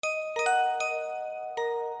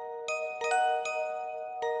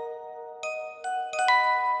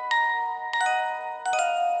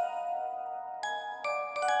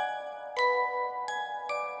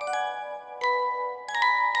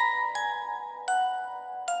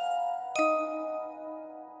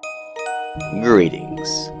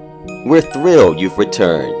Greetings. We're thrilled you've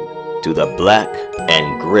returned to the Blaqk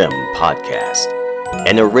and Grimm podcast,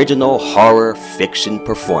 an original horror fiction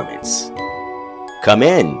performance. Come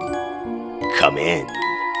in. Come in.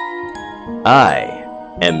 I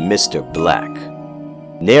am Mr.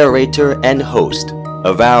 Blaqk, narrator and host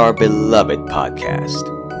of our beloved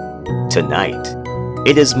podcast. Tonight,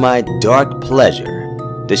 it is my dark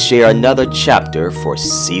pleasure to share another chapter for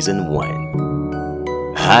Season 1.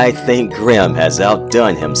 I think Grimm has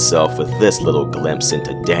outdone himself with this little glimpse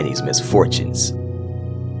into Danny's misfortunes.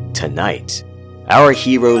 Tonight, our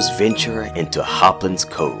heroes venture into Hoplin's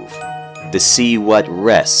Cove to see what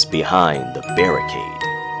rests behind the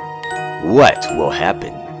barricade. What will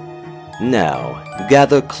happen? Now,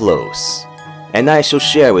 gather close, and I shall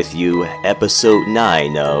share with you Episode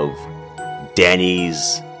 9 of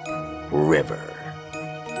Danny's River.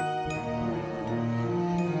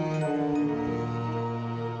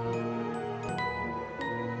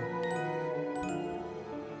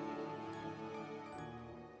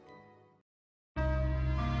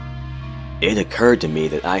 It occurred to me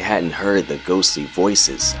that I hadn't heard the ghostly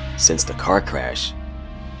voices since the car crash.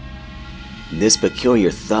 This peculiar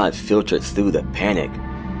thought filtered through the panic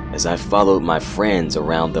as I followed my friends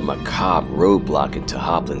around the macabre roadblock into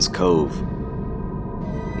Hoplin's Cove.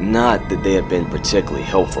 Not that they had been particularly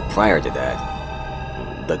helpful prior to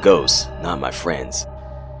that. The ghosts, not my friends.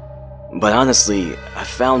 But honestly, I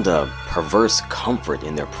found a perverse comfort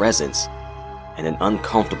in their presence and an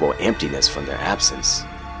uncomfortable emptiness from their absence.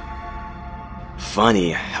 Funny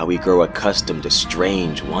how we grow accustomed to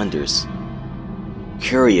strange wonders.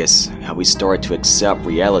 Curious how we start to accept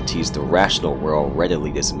realities the rational world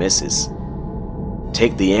readily dismisses.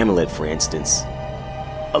 Take the amulet, for instance.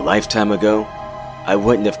 A lifetime ago, I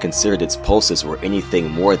wouldn't have considered its pulses were anything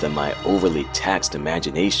more than my overly taxed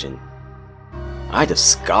imagination. I'd have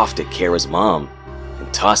scoffed at Kara's mom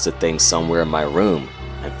and tossed the thing somewhere in my room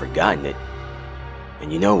and forgotten it.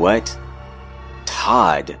 And you know what?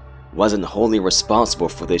 Todd wasn't wholly responsible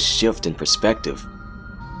for this shift in perspective.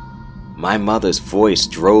 My mother's voice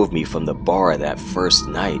drove me from the bar that first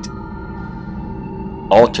night.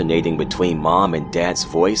 Alternating between Mom and Dad's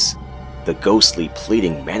voice, the ghostly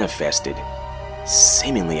pleading manifested,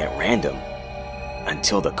 seemingly at random,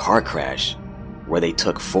 until the car crash, where they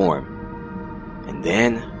took form. And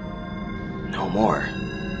then, no more.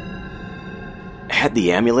 Had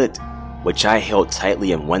the amulet, which I held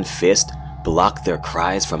tightly in one fist, blocked their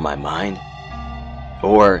cries from my mind?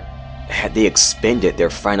 Or had they expended their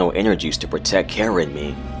final energies to protect Kara and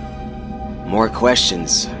me? More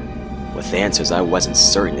questions, with answers I wasn't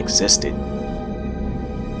certain existed.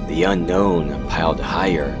 The unknown piled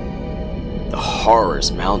higher. The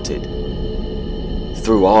horrors mounted.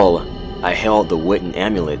 Through all, I held the wooden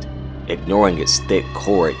amulet, ignoring its thick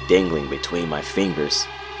cord dangling between my fingers.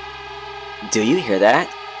 "Do you hear that?"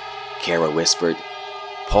 Kara whispered,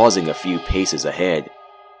 pausing a few paces ahead.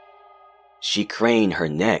 She craned her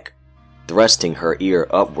neck, thrusting her ear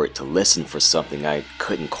upward to listen for something I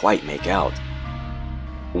couldn't quite make out.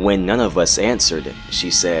 When none of us answered, she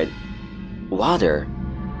said, "Water.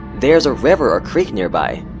 There's a river or creek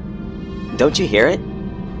nearby. Don't you hear it?"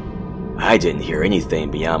 I didn't hear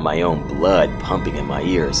anything beyond my own blood pumping in my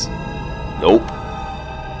ears. Nope.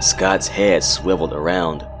 Scott's head swiveled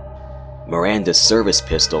around. Miranda's service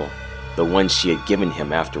pistol, the one she had given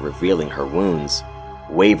him after revealing her wounds,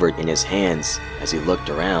 wavered in his hands as he looked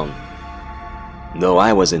around. Though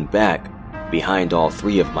I was in back, behind all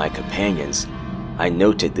three of my companions, I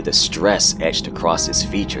noted the distress etched across his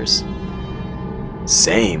features.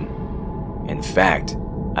 Same. In fact,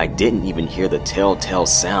 I didn't even hear the telltale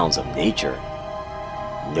sounds of nature.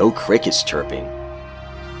 No crickets chirping.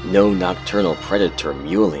 No nocturnal predator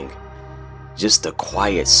mewling. Just the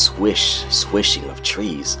quiet swishing of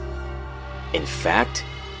trees. In fact,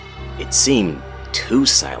 it seemed too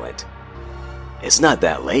silent. "It's not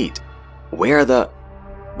that late. Where are the—"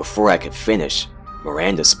 Before I could finish,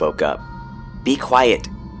 Miranda spoke up. "Be quiet.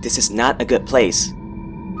 This is not a good place."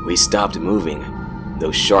 We stopped moving.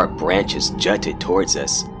 Those sharp branches jutted towards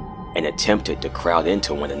us and attempted to crowd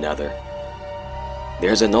into one another.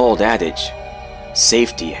 There's an old adage,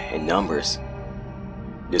 safety in numbers.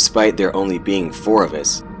 Despite there only being 4 of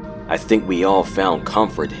us, I think we all found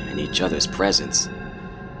comfort in each other's presence.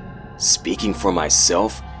 Speaking for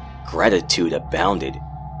myself, gratitude abounded,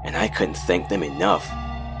 and I couldn't thank them enough,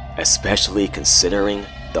 especially considering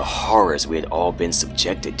the horrors we had all been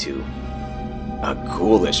subjected to. A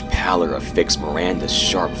ghoulish pallor affixed Miranda's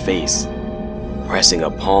sharp face. Pressing a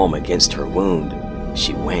palm against her wound,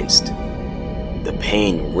 she winced. The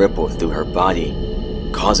pain rippled through her body,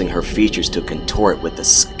 causing her features to contort with a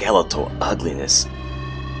skeletal ugliness.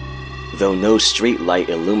 Though no street light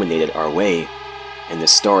illuminated our way, and the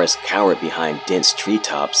stars cowered behind dense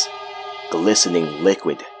treetops, glistening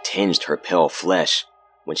liquid tinged her pale flesh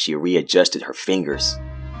when she readjusted her fingers.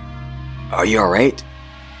 "Are you alright?"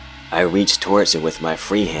 I reached towards her with my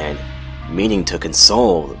free hand, meaning to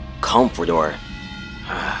console, comfort, or...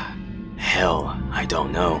 hell, I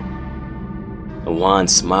don't know. A wan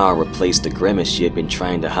smile replaced the grimace she had been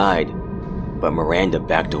trying to hide, but Miranda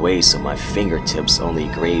backed away so my fingertips only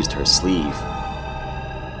grazed her sleeve.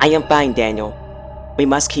 "I am fine, Daniel. We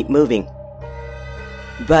must keep moving."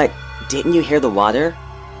 "But didn't you hear the water?"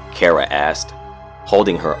 Kara asked,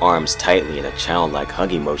 holding her arms tightly in a childlike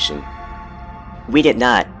hugging motion. "We did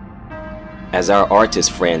not." As our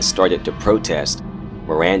artist friend started to protest,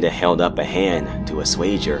 Miranda held up a hand to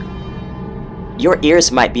assuage her. "Your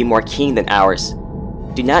ears might be more keen than ours.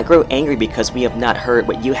 Do not grow angry because we have not heard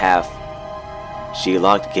what you have." She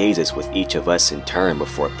locked gazes with each of us in turn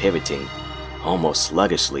before pivoting, almost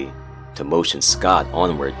sluggishly, to motion Scott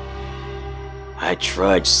onward. I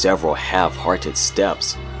trudged several half-hearted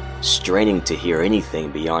steps, straining to hear anything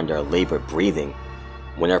beyond our labored breathing,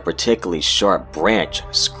 when a particularly sharp branch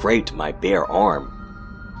scraped my bare arm.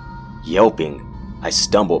 Yelping, I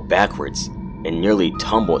stumbled backwards and nearly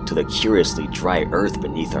tumbled to the curiously dry earth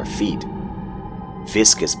beneath our feet.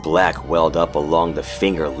 Viscous black welled up along the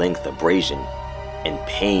finger-length abrasion, and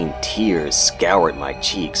pain tears scoured my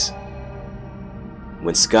cheeks.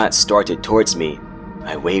 When Scott started towards me,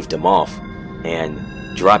 I waved him off, and,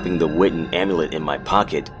 dropping the wooden amulet in my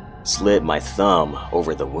pocket, slid my thumb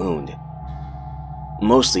over the wound.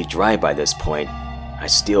 Mostly dry by this point, I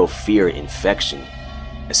still feared infection,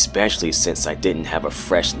 especially since I didn't have a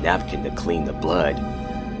fresh napkin to clean the blood.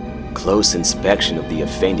 Close inspection of the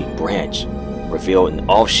offending branch revealed an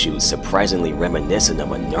offshoot surprisingly reminiscent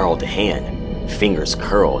of a gnarled hand, fingers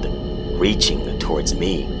curled, reaching towards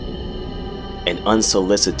me. An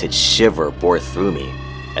unsolicited shiver bore through me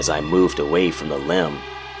as I moved away from the limb.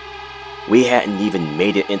 We hadn't even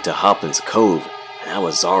made it into Hoplin's Cove, and I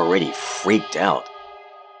was already freaked out.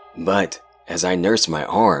 But as I nursed my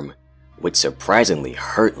arm, which surprisingly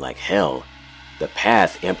hurt like hell, the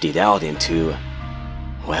path emptied out into...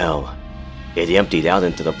 well, it emptied out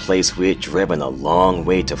into the place we had driven a long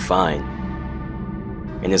way to find.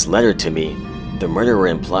 In his letter to me, the murderer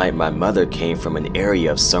implied my mother came from an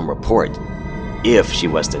area of some report, if she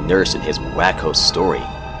was the nurse in his wacko story.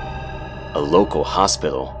 A local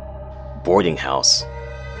hospital, boarding house,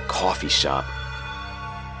 coffee shop.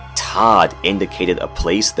 Todd indicated a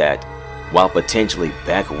place that, while potentially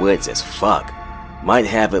backwoods as fuck, might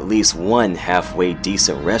have at least one halfway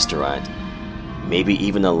decent restaurant, maybe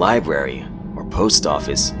even a library or post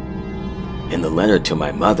office. In the letter to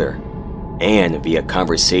my mother, and via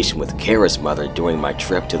conversation with Kara's mother during my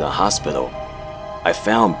trip to the hospital, I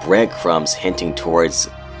found breadcrumbs hinting towards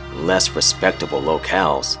less respectable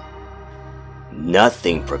locales.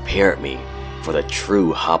 Nothing prepared me for the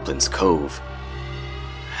true Hoplin's Cove.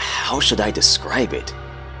 How should I describe it?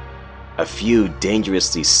 A few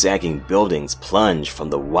dangerously sagging buildings plunged from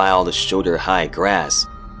the wild shoulder-high grass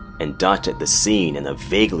and dotted the scene in a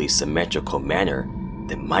vaguely symmetrical manner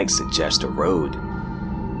that might suggest a road.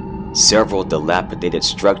 Several dilapidated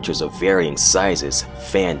structures of varying sizes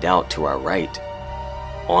fanned out to our right.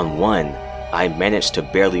 On one, I managed to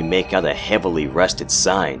barely make out a heavily rusted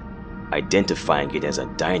sign, identifying it as a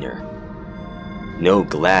diner. No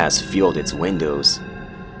glass filled its windows.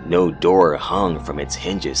 No door hung from its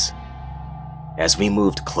hinges. As we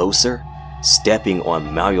moved closer, stepping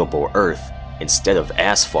on malleable earth instead of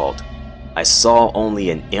asphalt, I saw only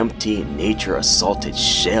an empty, nature-assaulted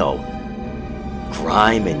shell.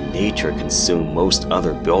 Grime and nature consumed most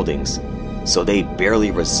other buildings, so they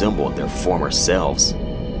barely resembled their former selves.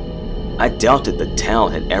 I doubted the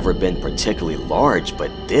town had ever been particularly large,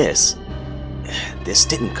 but this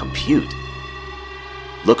didn't compute.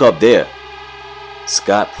 "Look up there."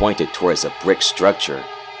 Scott pointed towards a brick structure,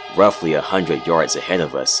 roughly 100 yards ahead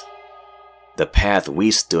of us. The path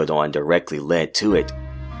we stood on directly led to it.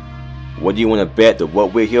 "What do you want to bet that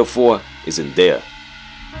what we're here for isn't there?"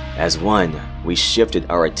 As one, we shifted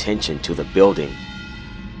our attention to the building.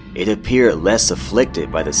 It appeared less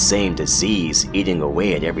afflicted by the same disease eating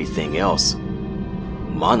away at everything else.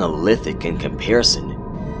 Monolithic in comparison,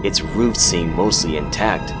 its roof seemed mostly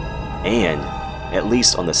intact, and, at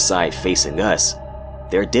least on the side facing us,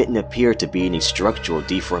 there didn't appear to be any structural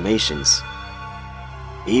deformations.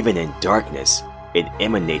 Even in darkness, it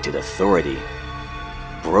emanated authority.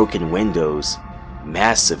 Broken windows,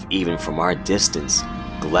 massive even from our distance,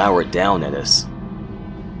 glowered down at us.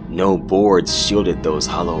 No boards shielded those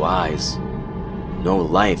hollow eyes. No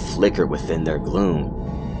light flickered within their gloom.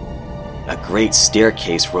 A great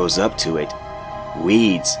staircase rose up to it,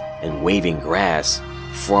 weeds and waving grass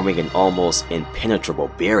forming an almost impenetrable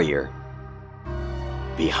barrier.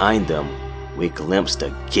 Behind them, we glimpsed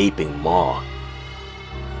a gaping maw.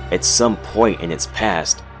 At some point in its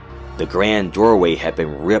past, the grand doorway had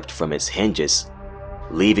been ripped from its hinges,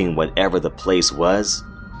 leaving whatever the place was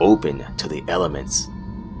open to the elements.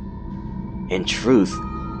 In truth,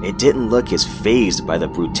 it didn't look as fazed by the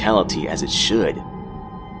brutality as it should.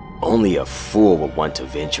 Only a fool would want to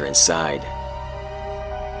venture inside.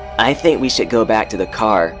 I think we should go back to the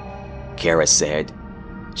car, Kara said.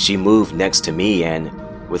 She moved next to me and,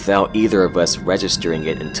 without either of us registering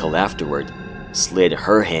it until afterward, slid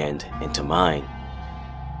her hand into mine.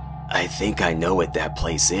 I think I know what that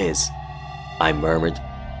place is, I murmured.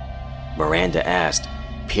 Miranda asked,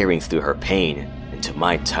 peering through her pain into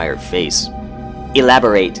my tired face.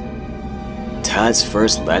 Elaborate. Todd's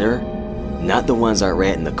first letter? Not the ones I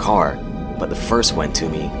read in the car, but the first one to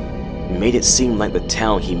me. Made it seem like the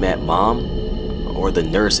town he met Mom, or the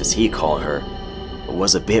nurse as he called her,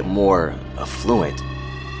 was a bit more affluent.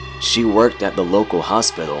 She worked at the local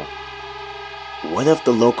hospital. What if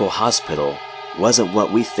the local hospital wasn't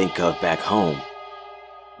what we think of back home?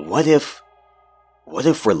 What if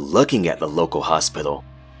we're looking at the local hospital?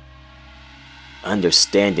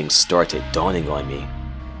 Understanding started dawning on me.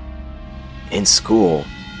 In school,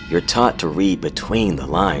 you're taught to read between the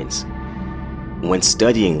lines. When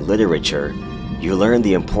studying literature, you learn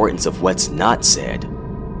the importance of what's not said,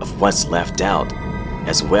 of what's left out,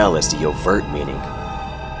 as well as the overt meaning.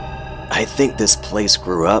 I think this place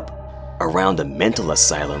grew up around a mental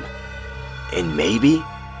asylum, and maybe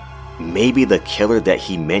the killer that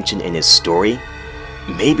he mentioned in his story,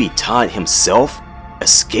 maybe Todd himself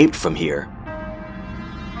escaped from here.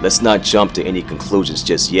 Let's not jump to any conclusions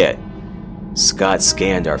just yet. Scott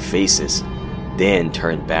scanned our faces, then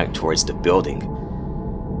turned back towards the building.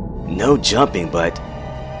 No jumping, but,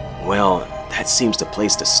 well, that seems the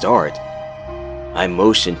place to start. I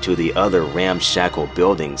motioned to the other ramshackle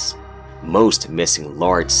buildings, most missing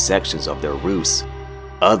large sections of their roofs,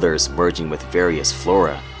 others merging with various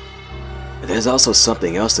flora. There's also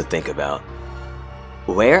something else to think about.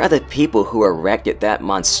 Where are the people who erected that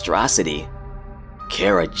monstrosity?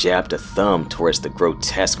 Kara jabbed a thumb towards the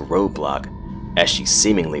grotesque roadblock as she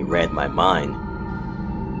seemingly read my mind.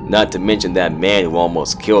 Not to mention that man who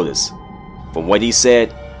almost killed us. From what he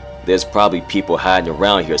said, there's probably people hiding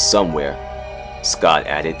around here somewhere, Scott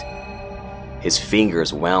added. His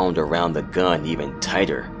fingers wound around the gun even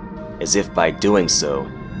tighter, as if by doing so,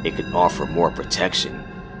 it could offer more protection.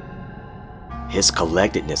 His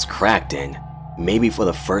collectedness cracked and, maybe for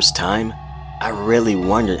the first time, I really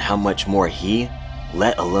wondered how much more he,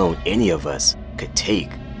 let alone any of us, could take.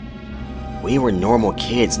 We were normal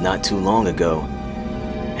kids not too long ago.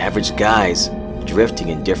 Average guys, drifting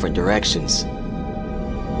in different directions.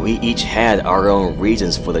 We each had our own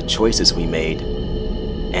reasons for the choices we made.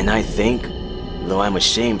 And I think, though I'm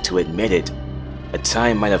ashamed to admit it, a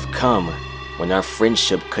time might have come when our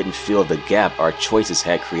friendship couldn't fill the gap our choices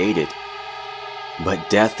had created. But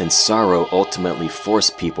death and sorrow ultimately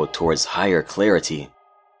forced people towards higher clarity.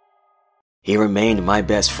 He remained my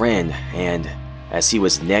best friend, and as he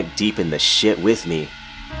was neck deep in the shit with me,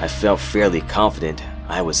 I felt fairly confident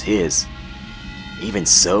I was his. Even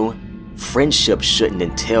so, friendship shouldn't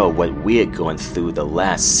entail what we had gone through the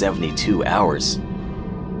last 72 hours.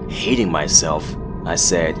 Hating myself, I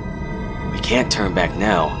said, "We can't turn back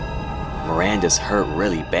now. Miranda's hurt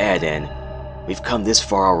really bad and we've come this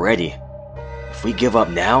far already. If we give up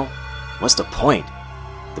now, what's the point?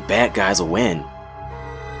 The bad guys will win."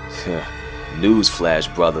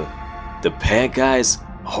 Newsflash, brother. The bad guys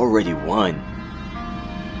already won.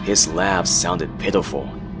 His laugh sounded pitiful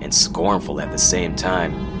and scornful at the same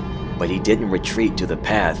time, but he didn't retreat to the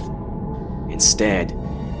path. Instead,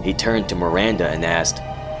 he turned to Miranda and asked,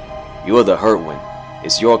 "You're the hurt one.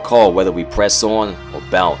 It's your call whether we press on or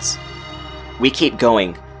bounce." We keep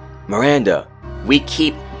going. Miranda, we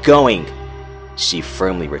keep going, she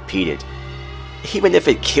firmly repeated. Even if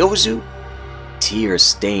it kills you? Tears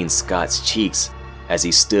stained Scott's cheeks as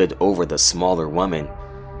he stood over the smaller woman.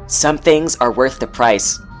 Some things are worth the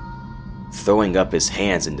price. Throwing up his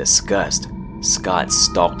hands in disgust, Scott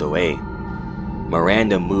stalked away.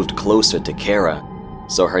 Miranda moved closer to Kara,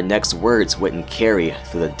 so her next words wouldn't carry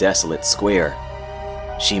through the desolate square.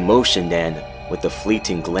 She motioned and, with a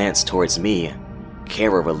fleeting glance towards me,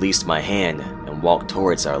 Kara released my hand and walked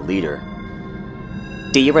towards our leader.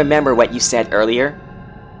 Do you remember what you said earlier?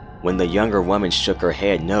 When the younger woman shook her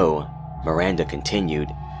head no, Miranda continued,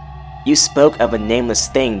 You spoke of a nameless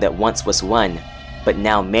thing that once was one, but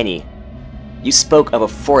now many. You spoke of a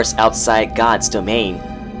force outside God's domain,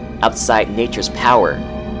 outside nature's power.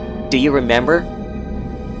 Do you remember?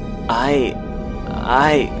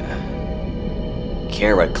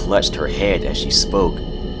 Kara clutched her head as she spoke.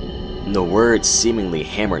 The words seemingly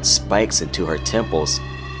hammered spikes into her temples,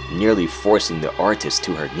 nearly forcing the artist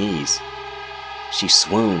to her knees. She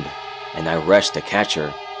swooned, and I rushed to catch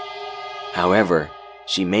her. However,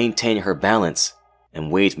 she maintained her balance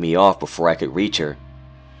and waved me off before I could reach her.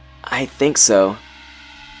 I think so.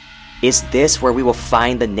 Is this where we will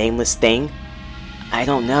find the nameless thing? I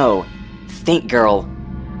don't know. Think, girl.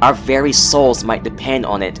 Our very souls might depend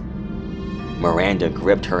on it. Miranda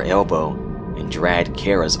gripped her elbow and dragged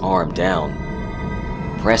Kara's arm down.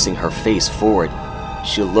 Pressing her face forward,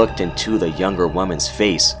 she looked into the younger woman's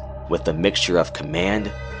face with a mixture of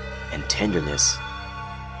command and tenderness.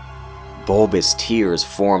 Bulbous tears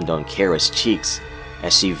formed on Kara's cheeks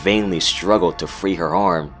as she vainly struggled to free her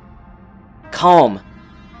arm. Calm.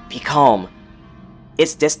 Be calm.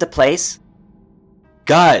 Is this the place?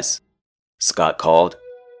 "Guys!" Scott called.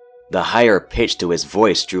 The higher pitch to his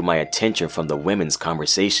voice drew my attention from the women's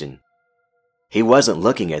conversation. He wasn't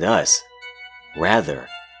looking at us. Rather,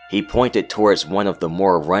 he pointed towards one of the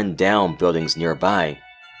more run-down buildings nearby.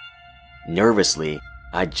 Nervously,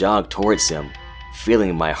 I jogged towards him,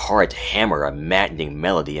 feeling my heart hammer a maddening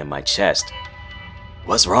melody in my chest.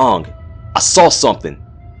 "What's wrong?" "I saw something,"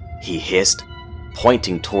 he hissed,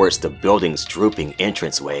 pointing towards the building's drooping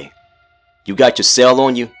entranceway. "You got your cell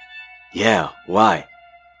on you?" "Yeah, why?"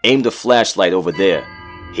 "Aim the flashlight over there,"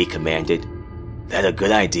 he commanded. "That a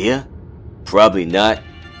good idea?" "Probably not,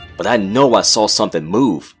 but I know I saw something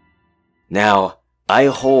move." Now, I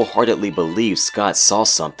wholeheartedly believed Scott saw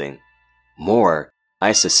something. More,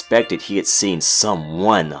 I suspected he had seen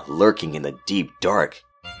someone lurking in the deep dark.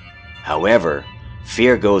 However,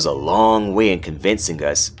 fear goes a long way in convincing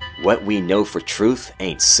us what we know for truth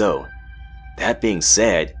ain't so. That being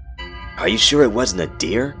said, are you sure it wasn't a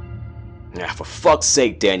deer? For fuck's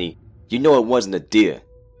sake, Danny, you know it wasn't a deer.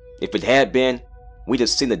 If it had been, we'd have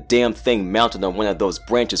seen the damn thing mounted on one of those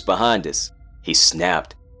branches behind us, he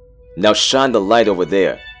snapped. Now shine the light over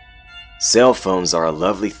there. Cell phones are a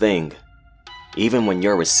lovely thing. Even when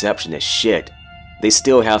your reception is shit, they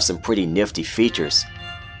still have some pretty nifty features.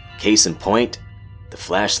 Case in point, the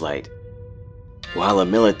flashlight. While a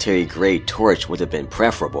military-grade torch would have been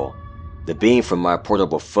preferable, the beam from my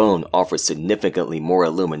portable phone offered significantly more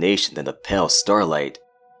illumination than the pale starlight.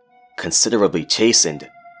 Considerably chastened,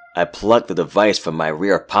 I plucked the device from my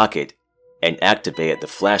rear pocket and activated the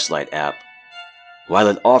flashlight app. While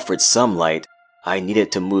it offered some light, I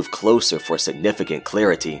needed to move closer for significant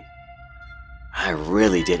clarity. I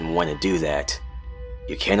really didn't want to do that.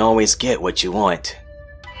 You can't always get what you want.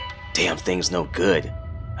 Damn thing's no good,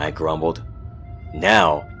 I grumbled.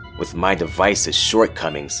 Now, with my device's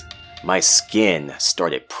shortcomings, my skin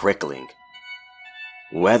started prickling.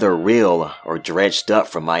 Whether real or dredged up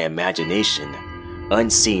from my imagination,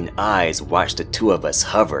 unseen eyes watched the two of us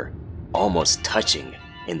hover, almost touching,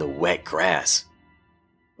 in the wet grass.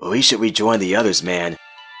 We should rejoin the others, man.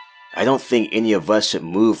 I don't think any of us should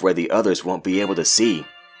move where the others won't be able to see.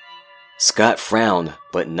 Scott frowned,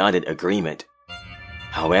 but nodded agreement.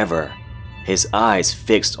 However, his eyes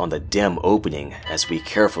fixed on the dim opening as we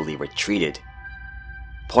carefully retreated.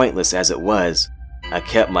 Pointless as it was, I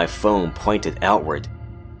kept my phone pointed outward,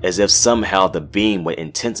 as if somehow the beam would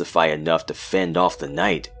intensify enough to fend off the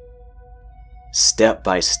night. Step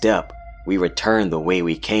by step, we returned the way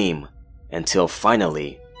we came, until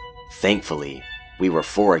finally, thankfully, we were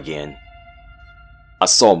four again. I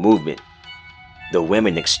saw movement. The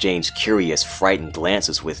women exchanged curious, frightened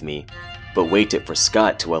glances with me, but waited for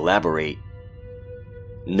Scott to elaborate.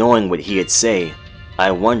 Knowing what he'd say,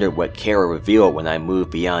 I wondered what Kara revealed when I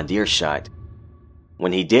moved beyond earshot.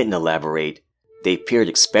 When he didn't elaborate, they peered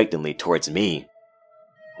expectantly towards me.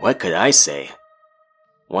 What could I say?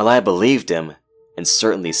 While I believed him, and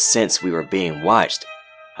certainly sensed we were being watched,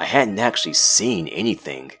 I hadn't actually seen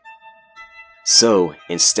anything. So,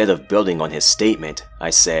 instead of building on his statement,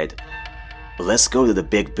 I said, "Let's go to the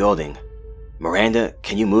big building. Miranda,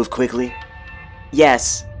 can you move quickly?"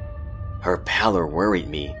 Yes. Her pallor worried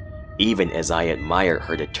me, even as I admired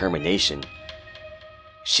her determination.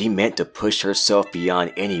 She meant to push herself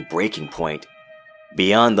beyond any breaking point,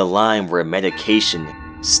 beyond the line where medication,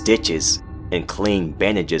 stitches, and clean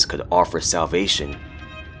bandages could offer salvation.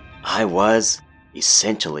 I was,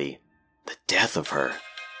 essentially, the death of her.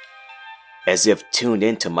 As if tuned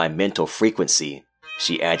into my mental frequency,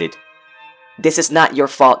 she added, "This is not your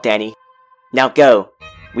fault, Danny. Now go.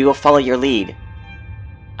 We will follow your lead."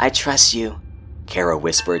 I trust you, Kara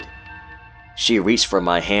whispered. She reached for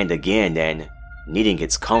my hand again and, needing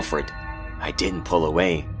its comfort, I didn't pull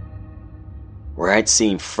away. Where I'd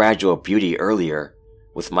seen fragile beauty earlier,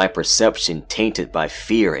 with my perception tainted by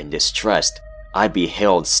fear and distrust, I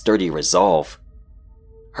beheld sturdy resolve.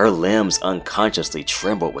 Her limbs unconsciously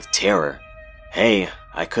trembled with terror. Hey,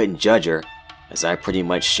 I couldn't judge her, as I pretty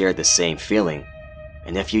much shared the same feeling,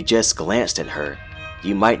 and if you just glanced at her,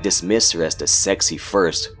 you might dismiss her as the sexy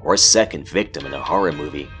first or second victim in a horror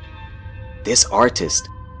movie. This artist,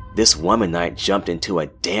 this woman I'd jumped into a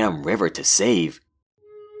damn river to save,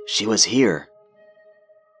 she was here.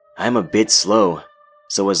 I'm a bit slow,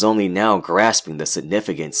 so was only now grasping the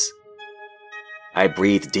significance. I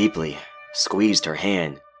breathed deeply, squeezed her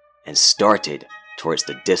hand, and started towards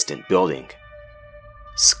the distant building.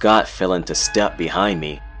 Scott fell into step behind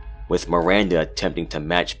me, with Miranda attempting to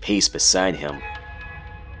match pace beside him.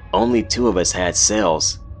 Only two of us had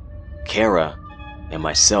cells, Kara and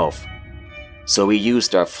myself, so we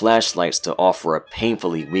used our flashlights to offer a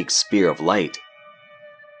painfully weak spear of light.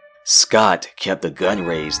 Scott kept the gun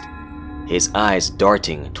raised, his eyes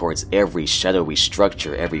darting towards every shadowy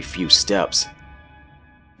structure every few steps.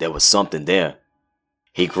 There was something there,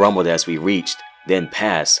 he grumbled as we reached, then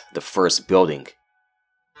passed the first building.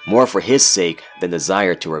 More for his sake than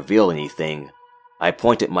desire to reveal anything, I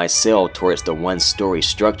pointed my cell towards the one-story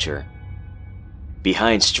structure.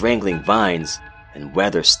 Behind strangling vines and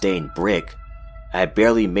weather-stained brick, I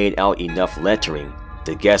barely made out enough lettering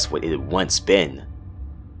to guess what it had once been.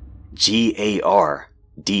 GARDHSE.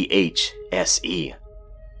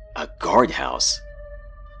 A guardhouse.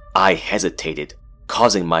 I hesitated,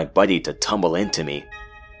 causing my buddy to tumble into me.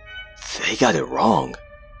 They got it wrong.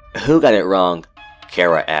 Who got it wrong?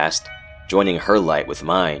 Kara asked, joining her light with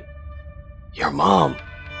mine. Your mom.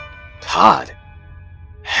 Todd.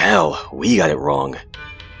 Hell, we got it wrong.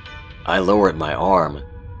 I lowered my arm,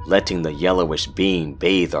 letting the yellowish beam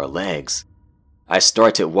bathe our legs. I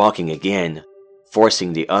started walking again,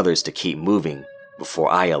 forcing the others to keep moving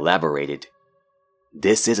before I elaborated.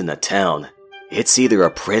 This isn't a town. It's either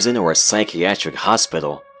a prison or a psychiatric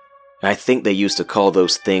hospital. I think they used to call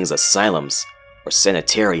those things asylums or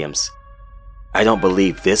sanitariums. I don't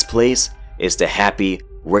believe this place is the happy,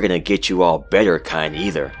 we're gonna get you all better kind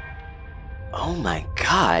either. Oh my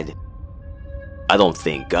God. I don't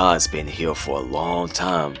think God's been here for a long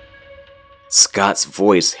time. Scott's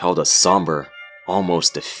voice held a somber,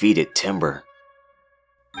 almost defeated timbre.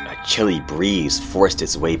 A chilly breeze forced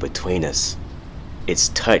its way between us. Its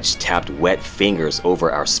touch tapped wet fingers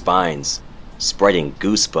over our spines, spreading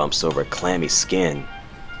goosebumps over clammy skin.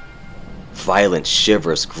 Violent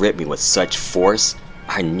shivers gripped me with such force,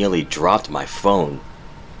 I nearly dropped my phone.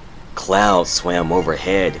 Clouds swam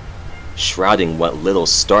overhead, shrouding what little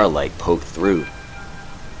starlight poked through.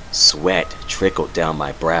 Sweat trickled down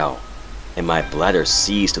my brow, and my bladder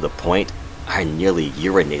seized to the point I nearly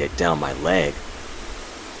urinated down my leg.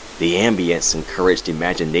 The ambience encouraged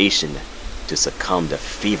imagination to succumb to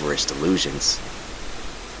feverish delusions.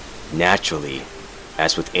 Naturally,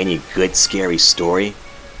 as with any good scary story,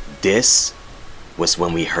 this was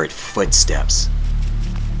when we heard footsteps.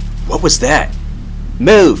 What was that?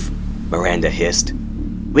 Move! Miranda hissed.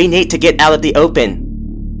 We need to get out of the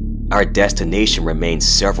open. Our destination remained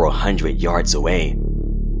several hundred yards away.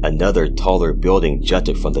 Another taller building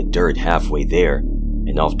jutted from the dirt halfway there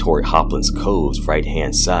and off toward Hoplin's Cove's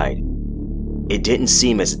right-hand side. It didn't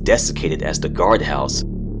seem as desiccated as the guardhouse,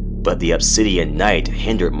 but the obsidian night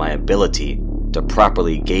hindered my ability to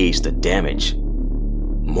properly gauge the damage.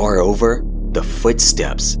 Moreover, the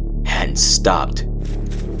footsteps hadn't stopped,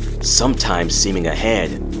 sometimes seeming ahead,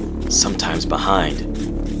 sometimes behind.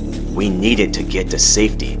 We needed to get to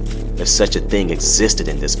safety, if such a thing existed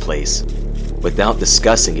in this place. Without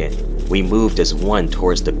discussing it, we moved as one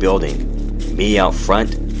towards the building, me out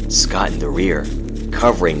front, Scott in the rear,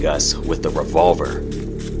 covering us with the revolver.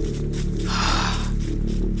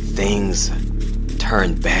 Things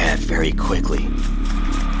turned bad very quickly.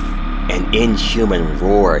 An inhuman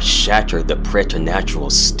roar shattered the preternatural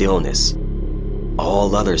stillness.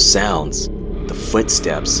 All other sounds, the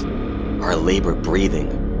footsteps, our labored breathing,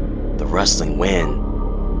 the rustling wind,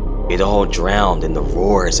 it all drowned in the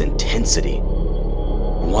roar's intensity.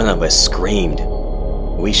 One of us screamed.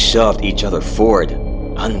 We shoved each other forward,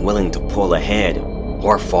 unwilling to pull ahead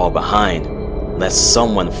or fall behind, lest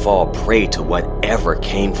someone fall prey to whatever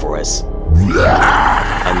came for us.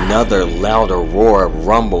 Another louder roar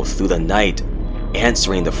rumbled through the night,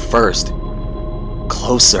 answering the first.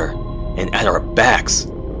 Closer, and at our backs.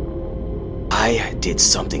 I did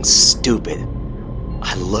something stupid.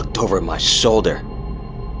 I looked over my shoulder.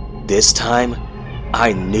 This time,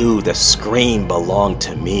 I knew the scream belonged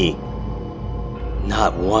to me.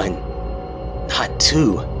 Not one, not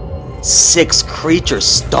two, 6 creatures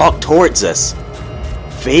stalked towards us.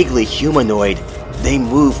 Vaguely humanoid, they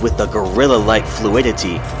move with a gorilla-like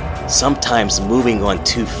fluidity, sometimes moving on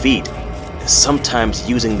 2 feet, sometimes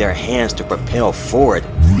using their hands to propel forward.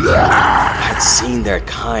 I'd seen their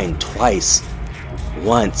kind twice.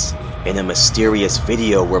 Once, in a mysterious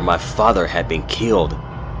video where my father had been killed.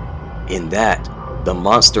 In that, the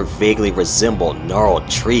monster vaguely resembled gnarled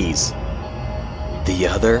trees. The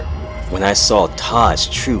other, when I saw Todd's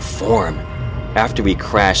true form, after we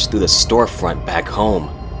crashed through the storefront back home.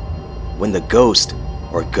 When the ghost,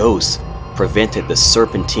 or ghosts, prevented the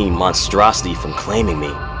serpentine monstrosity from claiming me.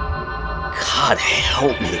 God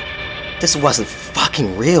help me, this wasn't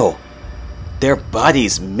fucking real. Their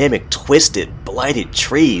bodies mimicked twisted, blighted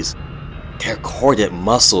trees. Their corded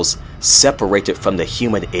muscles separated from the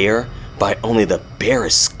human air by only the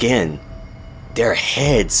barest skin. Their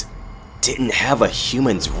heads didn't have a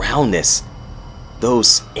human's roundness.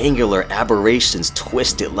 Those angular aberrations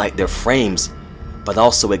twisted like their frames, but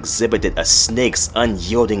also exhibited a snake's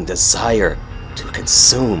unyielding desire to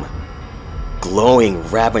consume. Glowing,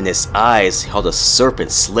 ravenous eyes held a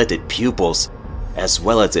serpent's slitted pupils, as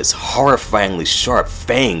well as its horrifyingly sharp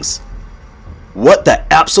fangs. "What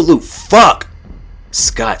the absolute fuck?"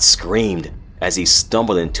 Scott screamed as he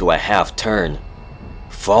stumbled into a half turn.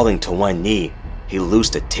 Falling to one knee, he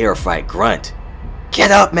loosed a terrified grunt.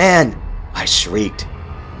 "Get up, man!" I shrieked.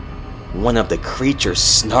 One of the creatures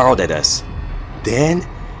snarled at us. Then,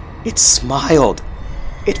 it smiled.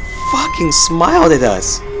 It fucking smiled at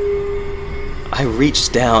us. I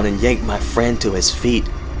reached down and yanked my friend to his feet.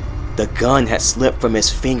 The gun had slipped from his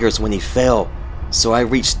fingers when he fell, so I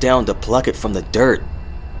reached down to pluck it from the dirt.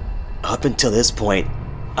 Up until this point,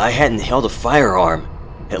 I hadn't held a firearm,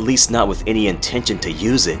 at least not with any intention to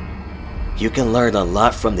use it. You can learn a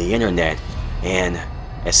lot from the internet, and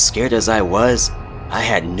as scared as I was, I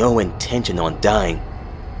had no intention on dying.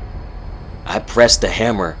 I pressed the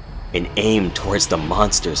hammer and aimed towards the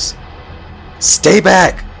monsters. "Stay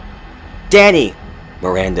back!" "Danny!"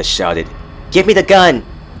 Miranda shouted. "Give me the gun!"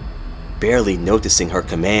 Barely noticing her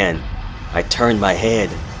command, I turned my head,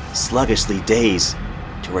 sluggishly dazed,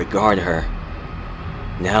 to regard her.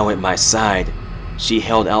 Now at my side, she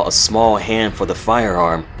held out a small hand for the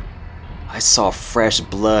firearm. I saw fresh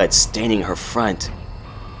blood staining her front.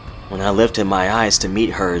 When I lifted my eyes to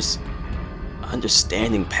meet hers,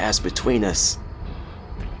 understanding passed between us.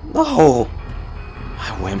 "No,"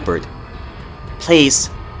 I whimpered. "Please,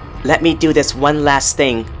 let me do this one last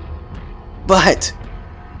thing." "But..."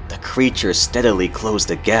 The creature steadily closed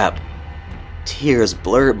the gap. Tears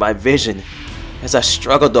blurred my vision as I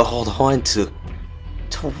struggled to hold on to...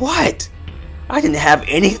 To what? I didn't have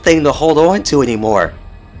anything to hold on to anymore.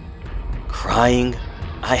 Crying,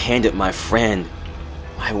 I handed my friend,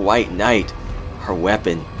 my white knight, her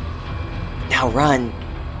weapon. "Now run,"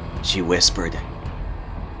 she whispered.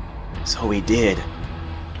 So we did.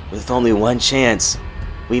 With only one chance,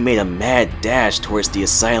 we made a mad dash towards the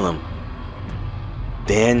asylum.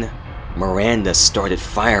 Then, Miranda started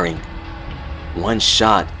firing. One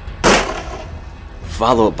shot,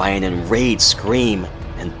 followed by an enraged scream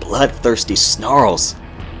and bloodthirsty snarls.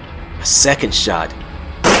 A second shot.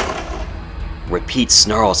 Repeat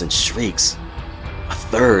snarls and shrieks. A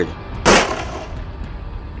third.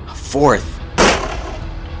 A fourth.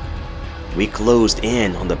 We closed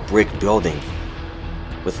in on the brick building.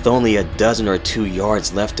 With only a dozen or 2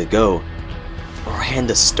 yards left to go,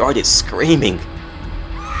 Miranda started screaming.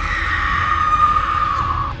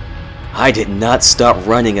 I did not stop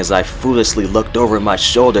running as I foolishly looked over my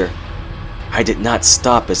shoulder. I did not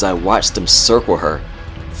stop as I watched them circle her,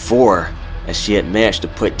 4 as she had managed to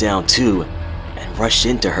put down 2, and rush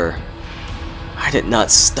into her. I did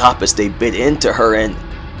not stop as they bit into her and...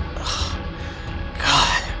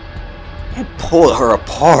 God, and pulled her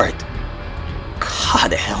apart.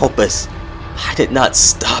 God help us. I did not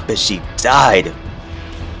stop as she died.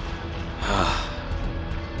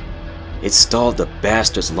 It stalled the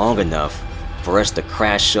bastards long enough for us to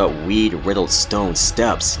crash up weed-riddled stone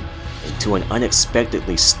steps into an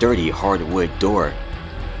unexpectedly sturdy hardwood door.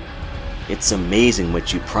 It's amazing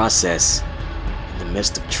what you process in the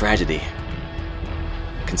midst of tragedy.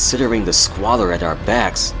 Considering the squalor at our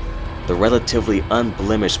backs, the relatively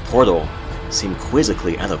unblemished portal seemed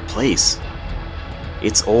quizzically out of place.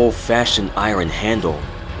 Its old-fashioned iron handle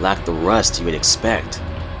lacked the rust you would expect.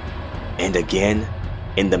 And again,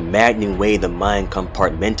 in the maddening way the mind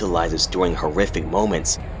compartmentalizes during horrific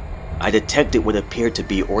moments, I detected what appeared to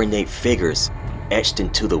be ornate figures etched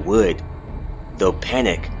into the wood, though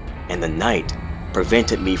panic and the night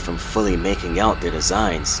prevented me from fully making out their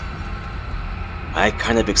designs. I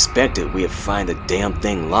kind of expected we'd find the damn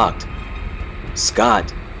thing locked.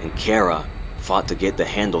 Scott and Kara fought to get the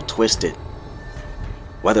handle twisted.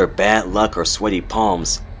 Whether bad luck or sweaty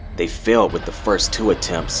palms, they failed with the first 2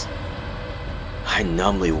 attempts. I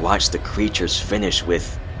numbly watched the creatures finish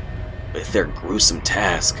with their gruesome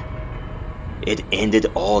task. It ended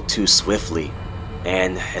all too swiftly,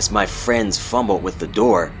 and as my friends fumbled with the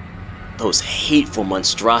door, those hateful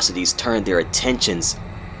monstrosities turned their attentions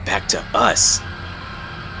back to us.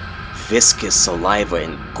 Viscous saliva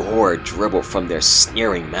and gore dribbled from their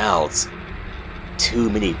sneering mouths. Too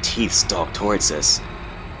many teeth stalked towards us.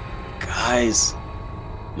 Guys,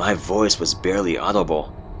 my voice was barely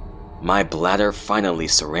audible. My bladder finally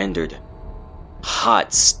surrendered.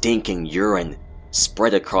 Hot, stinking urine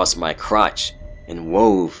spread across my crotch and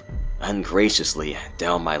wove ungraciously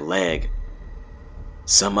down my leg.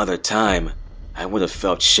 Some other time, I would have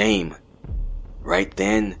felt shame. Right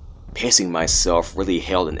then, pacing myself really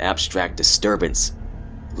held an abstract disturbance,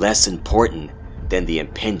 less important than the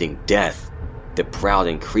impending death that prowled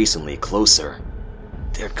increasingly closer.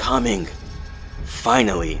 They're coming.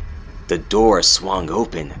 Finally, the door swung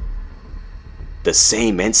open. The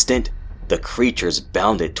same instant, the creatures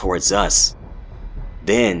bounded towards us.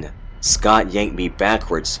 Then, Scott yanked me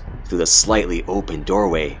backwards through the slightly open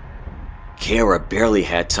doorway. Kara barely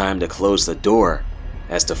had time to close the door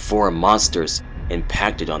as the 4 monsters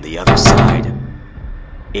impacted on the other side.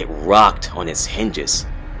 It rocked on its hinges,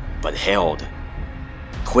 but held.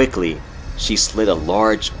 Quickly, she slid a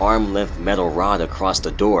large arm-length metal rod across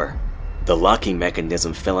the door. The locking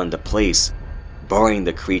mechanism fell into place, barring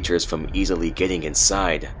the creatures from easily getting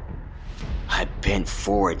inside. I bent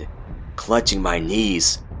forward, clutching my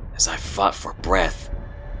knees as I fought for breath.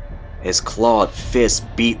 As clawed fists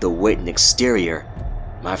beat the wooden exterior,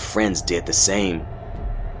 my friends did the same.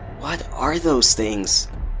 "What are those things?"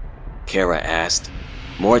 Kara asked,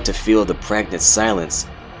 more to feel the pregnant silence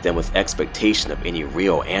than with expectation of any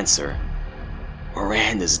real answer.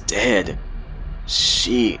 "Miranda's dead.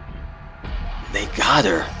 They got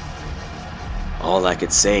her." All I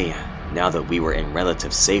could say, now that we were in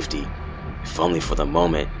relative safety, if only for the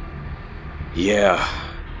moment. "Yeah.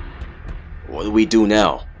 What do we do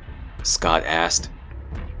now?" Scott asked.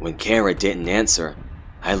 When Kara didn't answer,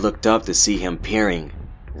 I looked up to see him peering,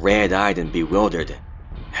 red-eyed and bewildered,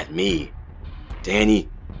 at me. "Danny,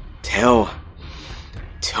 tell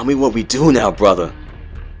me what we do now, brother."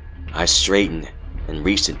 I straightened and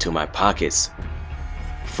reached into my pockets.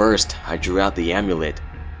 First, I drew out the amulet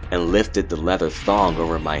and lifted the leather thong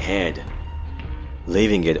over my head.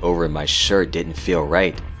 Leaving it over my shirt didn't feel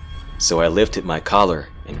right, so I lifted my collar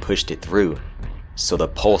and pushed it through, so the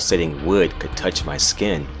pulsating wood could touch my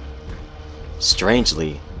skin.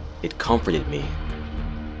 Strangely, it comforted me.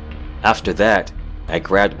 After that, I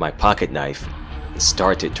grabbed my pocket knife and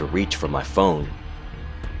started to reach for my phone.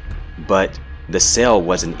 But the cell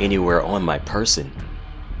wasn't anywhere on my person.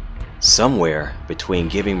 Somewhere between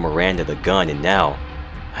giving Miranda the gun and now,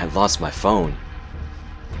 I lost my phone.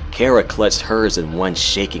 Kara clutched hers in one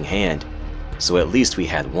shaking hand, so at least we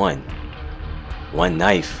had one. One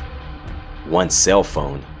knife, one cell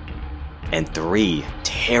phone, and 3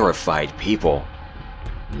 terrified people.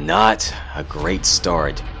 Not a great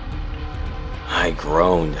start. I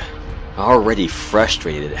groaned, already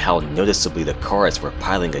frustrated at how noticeably the cards were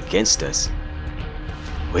piling against us.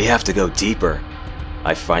 "We have to go deeper,"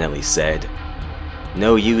 I finally said.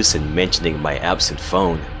 No use in mentioning my absent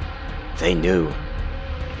phone. They knew.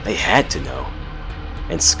 They had to know.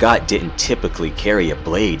 And Scott didn't typically carry a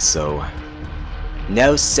blade, so...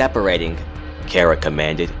 "No separating," Kara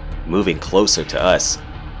commanded, moving closer to us.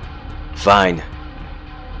 Fine.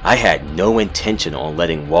 I had no intention on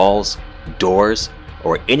letting walls, doors,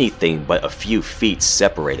 or anything but a few feet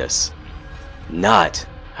separate us. Not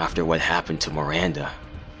after what happened to Miranda.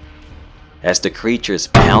 As the creatures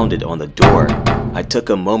pounded on the door, I took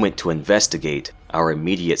a moment to investigate our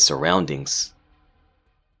immediate surroundings.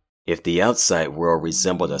 If the outside world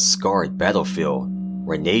resembled a scarred battlefield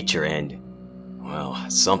where nature and, well,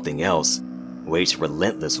 something else waged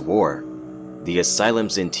relentless war, the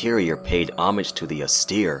asylum's interior paid homage to the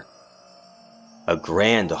austere. A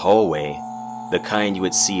grand hallway, the kind you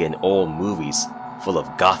would see in old movies, full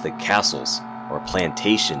of Gothic castles or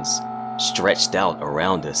plantations, stretched out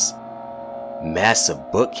around us.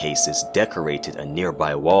 Massive bookcases decorated a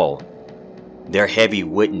nearby wall, their heavy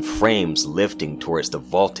wooden frames lifting towards the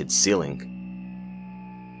vaulted ceiling.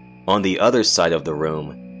 On the other side of the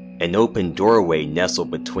room, an open doorway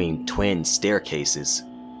nestled between twin staircases.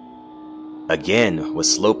 Again with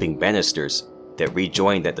sloping banisters that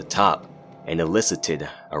rejoined at the top, and elicited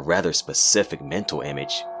a rather specific mental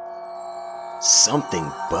image. Something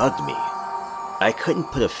bugged me. I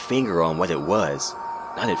couldn't put a finger on what it was,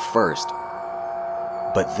 not at first.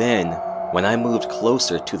 But then, when I moved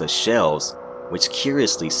closer to the shelves, which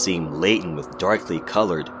curiously seemed laden with darkly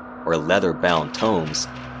colored or leather-bound tomes,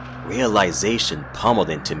 realization pummeled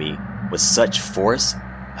into me with such force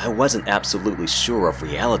I wasn't absolutely sure of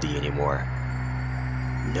reality anymore.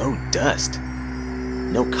 No dust,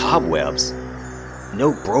 no cobwebs,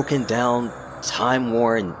 no broken down,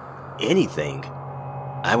 time-worn anything.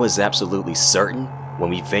 I was absolutely certain when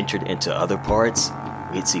we ventured into other parts,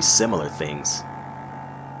 we'd see similar things.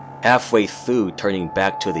 Halfway through turning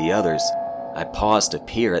back to the others, I paused to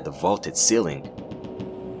peer at the vaulted ceiling.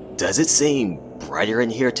 "Does it seem brighter in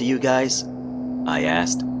here to you guys?" I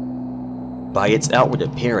asked. By its outward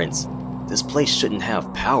appearance, this place shouldn't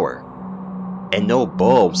have power, and no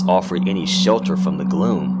bulbs offered any shelter from the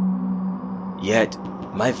gloom. Yet,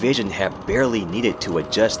 my vision had barely needed to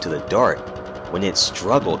adjust to the dark when it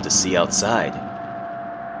struggled to see outside.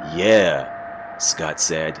 "Yeah," Scott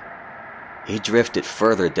said. He drifted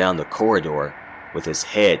further down the corridor with his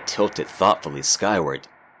head tilted thoughtfully skyward.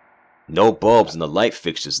 "No bulbs in the light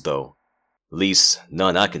fixtures though. Least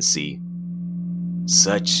none I can see."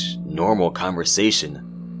 Such normal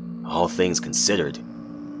conversation, all things considered.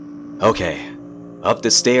 "Okay, up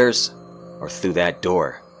the stairs or through that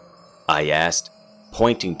door?" I asked,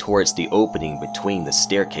 pointing towards the opening between the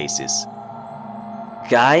staircases.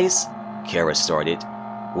 Guys, Kara started.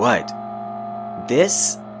 "What?"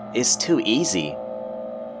 this is too easy.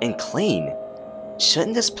 And clean.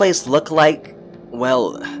 Shouldn't this place look like,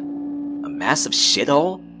 well, a massive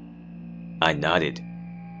shithole? I nodded.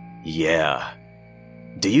 "Yeah.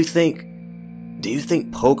 Do you think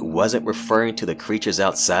Poke wasn't referring to the creatures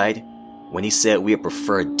outside when he said we would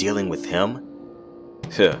prefer dealing with him?"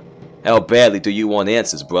 "Huh. How badly do you want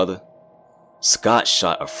answers, brother?" Scott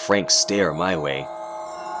shot a frank stare my way.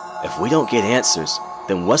 "If we don't get answers,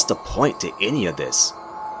 then what's the point to any of this?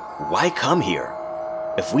 Why come here?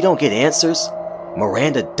 If we don't get answers,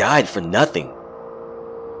 Miranda died for nothing."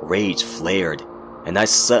 Rage flared, and I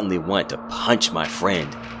suddenly wanted to punch my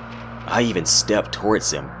friend. I even stepped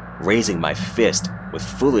towards him, raising my fist with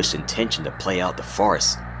foolish intention to play out the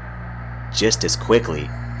farce. Just as quickly,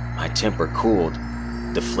 my temper cooled,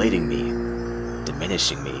 deflating me,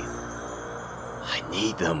 diminishing me. "I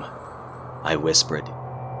need them," I whispered.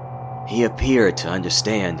 He appeared to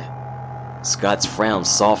understand. Scott's frown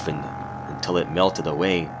softened until it melted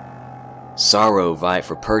away. Sorrow vied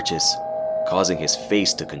for purchase, causing his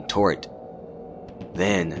face to contort.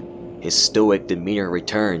 Then, his stoic demeanor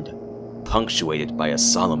returned, punctuated by a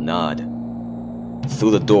solemn nod.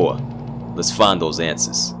 "Through the door. Let's find those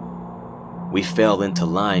answers." We fell into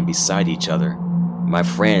line beside each other, my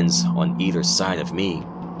friends on either side of me.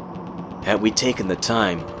 Had we taken the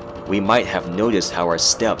time, we might have noticed how our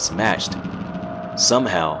steps matched.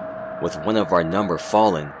 Somehow, with one of our number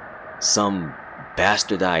fallen, some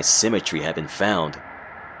bastardized symmetry had been found.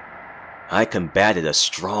 I combated a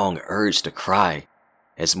strong urge to cry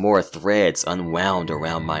as more threads unwound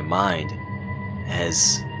around my mind,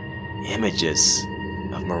 as images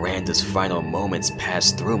of Miranda's final moments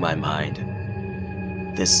passed through my mind.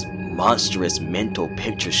 This monstrous mental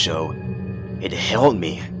picture show, it held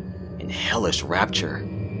me in hellish rapture.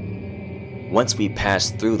 Once we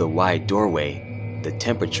passed through the wide doorway, the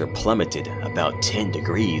temperature plummeted about 10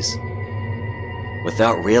 degrees.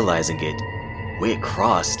 Without realizing it, we had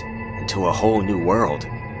crossed into a whole new world.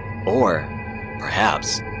 Or,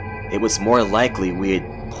 perhaps, it was more likely we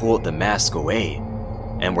had pulled the mask away,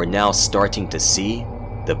 and were now starting to see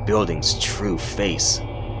the building's true face.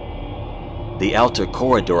 The outer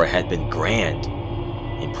corridor had been grand,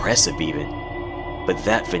 impressive even, but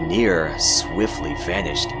that veneer swiftly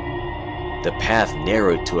vanished. The path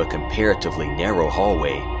narrowed to a comparatively narrow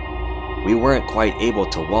hallway. We weren't quite able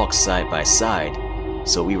to walk side by side,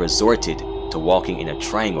 so we resorted to walking in a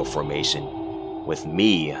triangle formation, with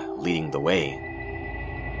me leading the way.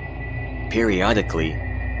 Periodically,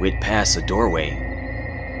 we'd pass a doorway.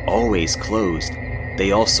 Always closed,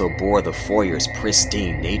 they also bore the foyer's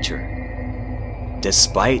pristine nature.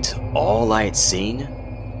 Despite all I had seen,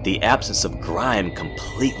 the absence of grime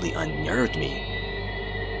completely unnerved me.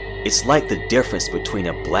 It's like the difference between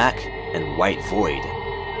a black and white void.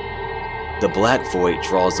 The black void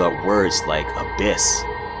draws up words like abyss,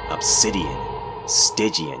 obsidian,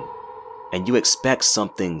 Stygian, and you expect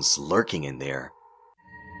something's lurking in there.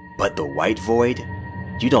 But the white void,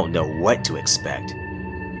 you don't know what to expect.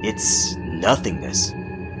 It's nothingness,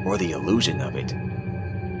 or the illusion of it.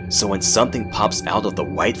 So when something pops out of the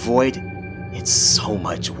white void, it's so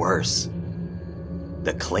much worse.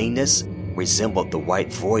 The cleanness resembled the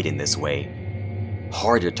white void in this way,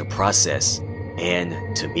 harder to process,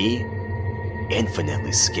 and, to me,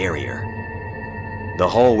 infinitely scarier. The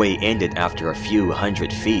hallway ended after a few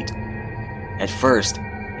hundred feet. At first,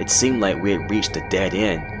 it seemed like we had reached a dead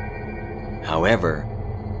end. However,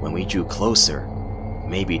 when we drew closer,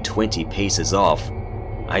 maybe 20 paces off,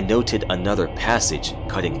 I noted another passage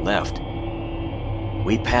cutting left.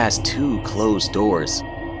 We passed 2 closed doors,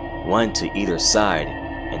 one to either side,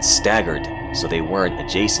 and staggered so they weren't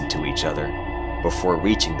adjacent to each other before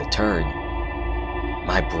reaching the turn.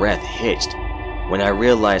 My breath hitched when I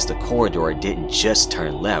realized the corridor didn't just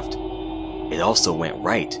turn left, it also went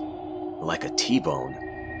right, like a T-bone.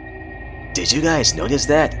 "Did you guys notice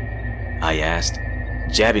that?" I asked,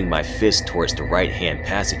 jabbing my fist towards the right-hand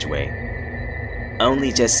passageway.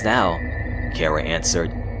 Only just now, Kara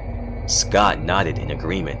answered. Scott nodded in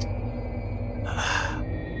agreement.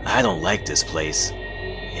 I don't like this place.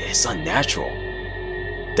 It's unnatural.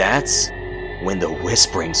 That's when the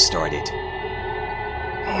whispering started.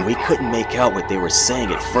 We couldn't make out what they were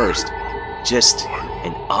saying at first, just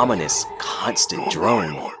an ominous, constant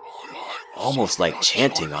drone. Almost like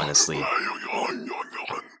chanting, honestly.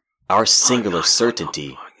 Our singular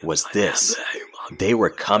certainty was this: they were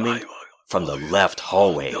coming from the left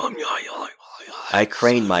hallway. I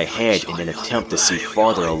craned my head in an attempt to see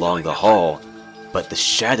farther along the hall, but the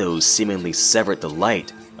shadows seemingly severed the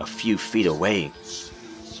light a few feet away.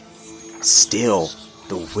 Still,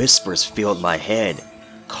 the whispers filled my head,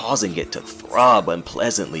 causing it to throb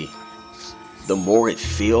unpleasantly. The more it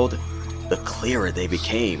filled, the clearer they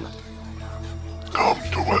became. "Come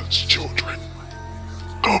to us, children.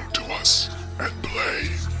 Come to us and play,"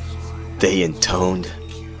 they intoned.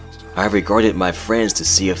 I regarded my friends to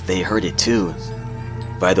see if they heard it too.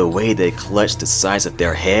 By the way they clutched the sides of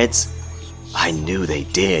their heads, I knew they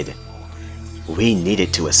did. We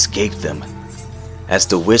needed to escape them. As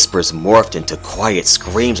the whispers morphed into quiet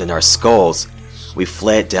screams in our skulls, we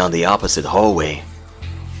fled down the opposite hallway.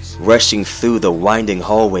 Rushing through the winding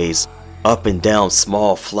hallways, up and down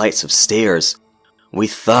small flights of stairs, we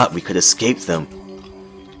thought we could escape them.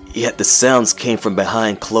 Yet the sounds came from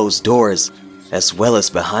behind closed doors, as well as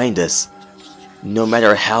behind us. No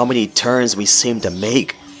matter how many turns we seemed to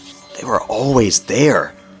make, they were always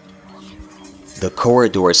there. The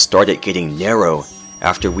corridor started getting narrow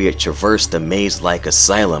after we had traversed the maze-like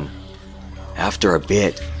asylum. After a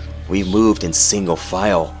bit, we moved in single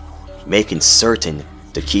file, making certain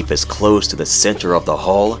to keep as close to the center of the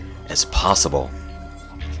hall as possible.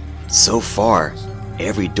 So far,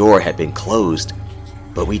 every door had been closed,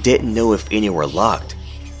 but we didn't know if any were locked.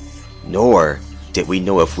 Nor did we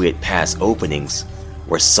know if we had passed openings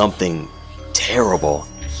where something terrible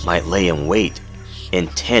might lay in wait,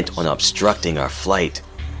 intent on obstructing our flight.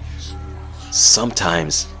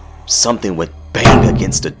 Sometimes, something would bang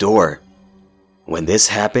against the door. When this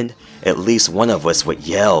happened, at least one of us would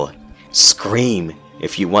yell, scream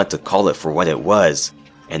if you want to call it for what it was,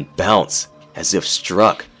 and bounce as if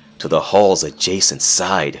struck to the hall's adjacent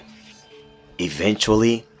side.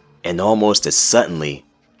 Eventually, and almost as suddenly,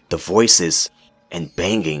 the voices and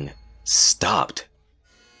banging stopped.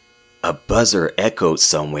 A buzzer echoed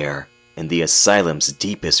somewhere in the asylum's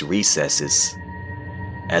deepest recesses.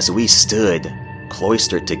 As we stood,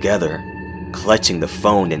 cloistered together, clutching the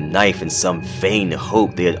phone and knife in some vain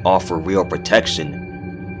hope they'd offer real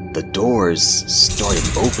protection, the doors started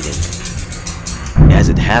opening. As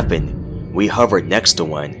it happened, we hovered next to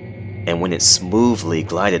one, and when it smoothly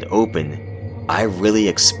glided open, I really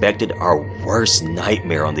expected our worst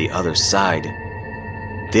nightmare on the other side.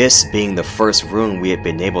 This being the first room we had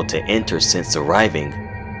been able to enter since arriving,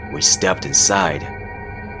 we stepped inside.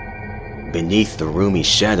 Beneath the roomy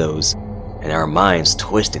shadows, and our minds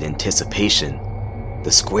twisted anticipation,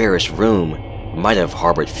 the squarish room might have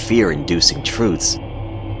harbored fear-inducing truths.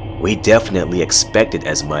 We definitely expected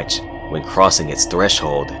as much when crossing its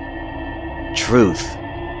threshold. Truth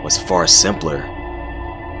was far simpler.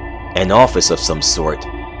 An office of some sort,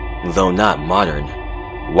 though not modern,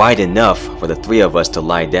 wide enough for the 3 of us to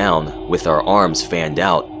lie down with our arms fanned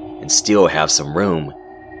out and still have some room,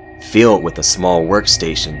 filled with a small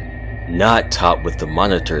workstation, not topped with the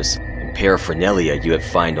monitors and paraphernalia you would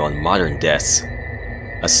find on modern desks.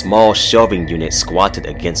 A small shelving unit squatted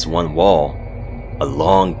against one wall, a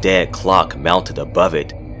long dead clock mounted above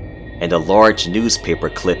it, and a large newspaper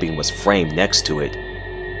clipping was framed next to it.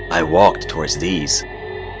 I walked towards these.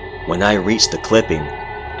 When I reached the clipping,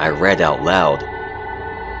 I read out loud,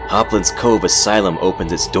 "Hoplin's Cove Asylum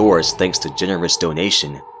opens its doors thanks to generous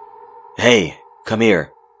donation. Hey, come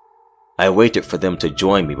here." I waited for them to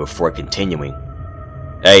join me before continuing.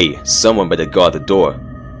 "Hey, someone better guard the door,"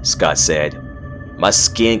 Scott said. My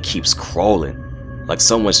skin keeps crawling, like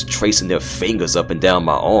someone's tracing their fingers up and down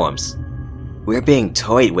my arms. "We're being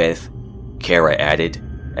toyed with," Kara added,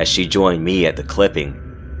 as she joined me at the clipping.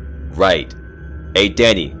 "Right. Hey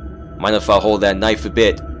Danny, mind if I hold that knife a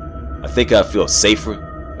bit? I think I'd feel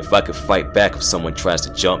safer if I could fight back if someone tries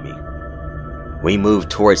to jump me." We moved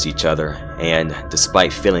towards each other, and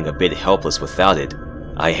despite feeling a bit helpless without it,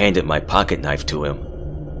 I handed my pocket knife to him.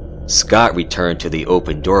 Scott returned to the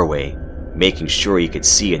open doorway, making sure he could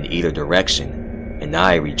see in either direction, and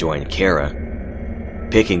I rejoined Kara.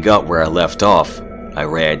 Picking up where I left off, I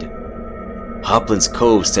read, "Hoplin's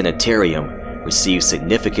Cove Sanitarium received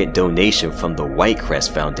significant donation from the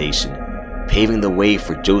Whitecrest Foundation, paving the way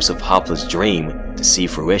for Joseph Hoplin's dream to see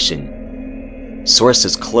fruition.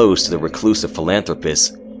 Sources close to the reclusive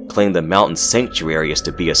philanthropist claim the mountain sanctuary is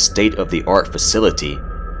to be a state-of-the-art facility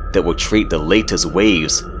that will treat the latest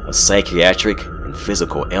waves of psychiatric and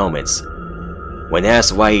physical ailments." When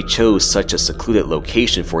asked why he chose such a secluded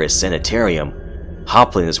location for his sanitarium,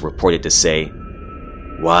 Hoplin is reported to say,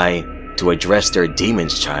 "Why, to address their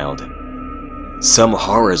demons, child. Some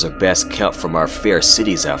horrors are best kept from our fair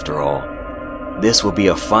cities after all. This will be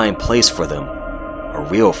a fine place for them, a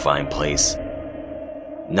real fine place."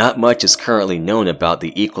 Not much is currently known about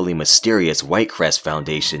the equally mysterious Whitecrest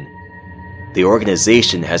Foundation. The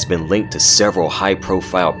organization has been linked to several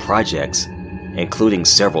high-profile projects, including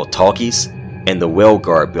several talkies and the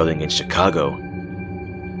Wellguard building in Chicago.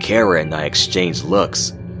 Kara and I exchanged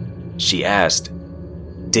looks. She asked,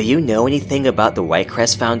 "Do you know anything about the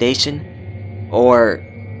Whitecrest Foundation? Or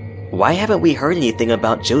why haven't we heard anything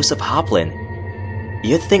about Joseph Hoplin?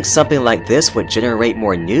 You'd think something like this would generate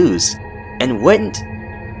more news, and wouldn't?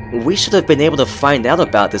 We should have been able to find out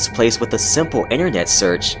about this place with a simple internet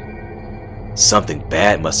search." "Something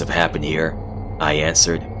bad must have happened here," I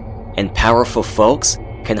answered. "And powerful folks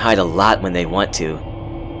can hide a lot when they want to."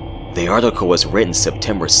 The article was written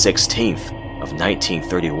September 16th of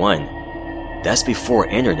 1931. That's before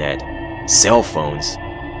internet, cell phones.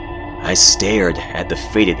 I stared at the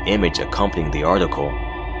faded image accompanying the article.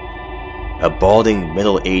 A balding,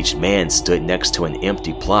 middle-aged man stood next to an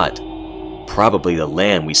empty plot, probably the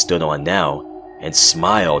land we stood on now, and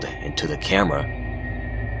smiled into the camera.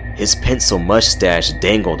 His pencil mustache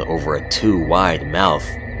dangled over a too wide mouth.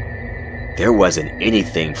 There wasn't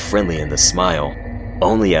anything friendly in the smile,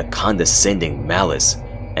 only a condescending malice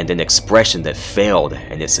and an expression that failed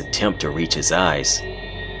in its attempt to reach his eyes.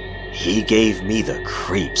 He gave me the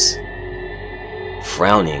creeps.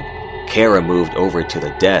 Frowning, Kara moved over to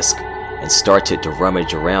the desk and started to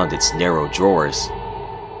rummage around its narrow drawers.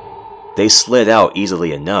 They slid out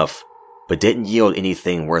easily enough, but didn't yield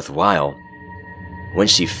anything worthwhile. When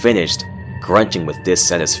she finished, grunting with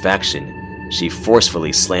dissatisfaction, she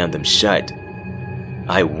forcefully slammed them shut.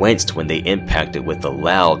 I winced when they impacted with a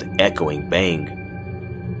loud, echoing bang.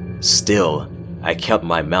 Still, I kept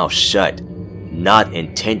my mouth shut, not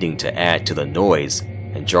intending to add to the noise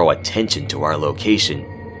and draw attention to our location.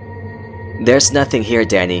 "There's nothing here,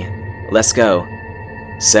 Danny. Let's go."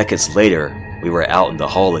 Seconds later, we were out in the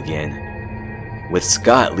hall again. With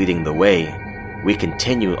Scott leading the way, we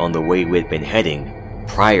continued on the way we'd been heading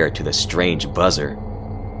prior to the strange buzzer.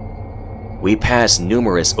 We passed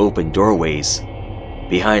numerous open doorways.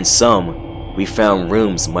 Behind some, we found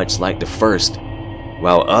rooms much like the first,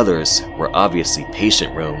 while others were obviously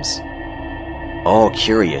patient rooms. All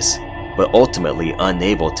curious, but ultimately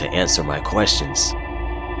unable to answer my questions.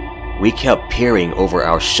 We kept peering over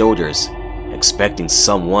our shoulders, expecting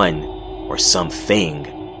someone or something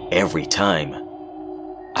every time.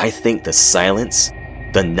 I think the silence,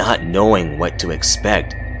 the not knowing what to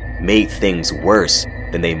expect, made things worse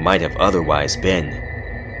than they might have otherwise been.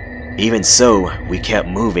 Even so, we kept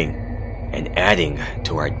moving and adding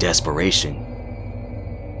to our desperation.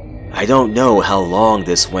 I don't know how long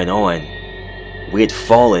this went on. We had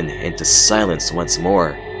fallen into silence once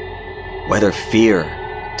more. Whether fear,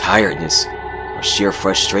 tiredness, or sheer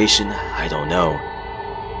frustration, I don't know.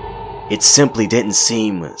 It simply didn't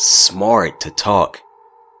seem smart to talk.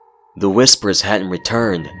 The whispers hadn't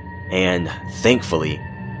returned, and, thankfully,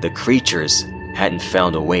 the creatures hadn't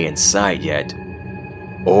found a way inside yet.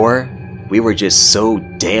 Or we were just so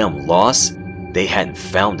damn lost, they hadn't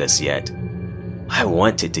found us yet. I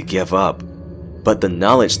wanted to give up, but the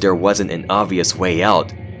knowledge there wasn't an obvious way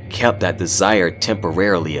out kept that desire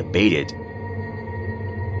temporarily abated.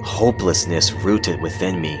 Hopelessness rooted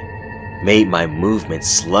within me made my movement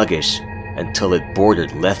sluggish until it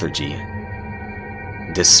bordered lethargy.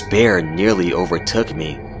 Despair nearly overtook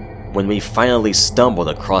me when we finally stumbled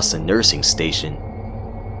across a nursing station.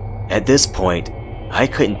 At this point, I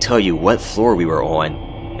couldn't tell you what floor we were on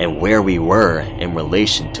and where we were in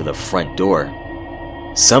relation to the front door.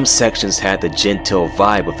 Some sections had the genteel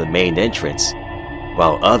vibe of the main entrance,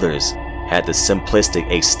 while others had the simplistic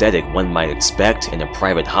aesthetic one might expect in a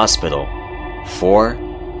private hospital for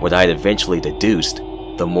what I'd eventually deduced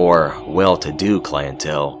the more well-to-do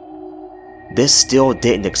clientele. This still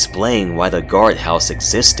didn't explain why the guardhouse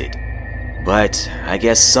existed, but I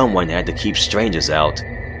guess someone had to keep strangers out,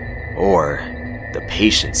 or the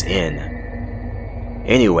patients in.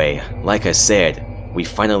 Anyway, like I said, we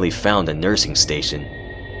finally found a nursing station.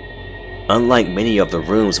 Unlike many of the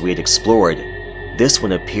rooms we had explored, this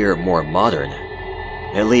one appeared more modern.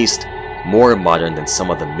 At least, more modern than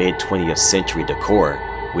some of the mid-20th century decor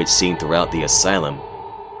we'd seen throughout the asylum.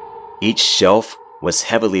 Each shelf was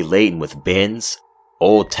heavily laden with bins,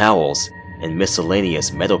 old towels, and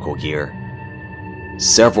miscellaneous medical gear.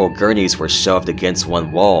 Several gurneys were shoved against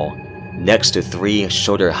one wall, next to 3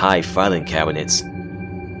 shoulder-high filing cabinets.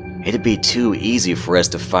 It'd be too easy for us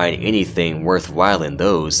to find anything worthwhile in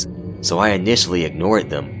those, so I initially ignored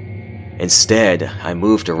them. Instead, I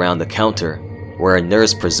moved around the counter, where a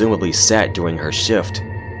nurse presumably sat during her shift.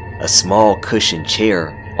 A small cushioned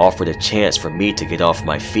chair offered a chance for me to get off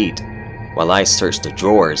my feet, while I searched the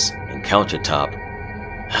drawers and countertop.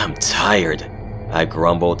 "I'm tired," I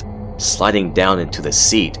grumbled, sliding down into the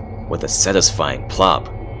seat with a satisfying plop.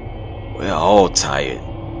 "We're all tired,"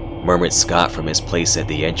 murmured Scott from his place at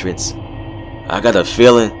the entrance. "I got a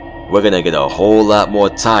feeling we're gonna get a whole lot more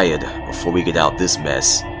tired before we get out this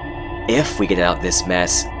mess." If we get out this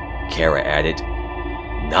mess, Kara added.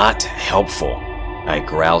 "Not helpful," I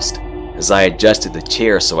groused as I adjusted the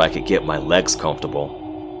chair so I could get my legs comfortable.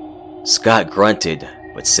 Scott grunted,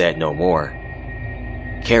 but said no more.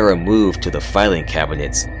 Kara moved to the filing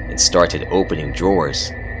cabinets and started opening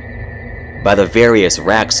drawers. By the various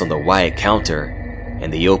racks on the wide counter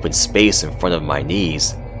and the open space in front of my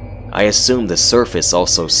knees, I assumed the surface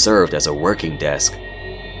also served as a working desk.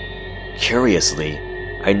 Curiously,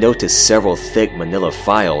 I noticed several thick manila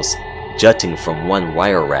files jutting from one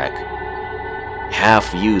wire rack.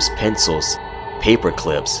 Half-used pencils, paper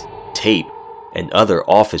clips, tape, and other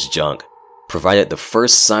office junk provided the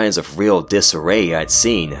first signs of real disarray I'd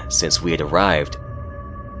seen since we had arrived.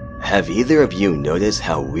 Have either of you noticed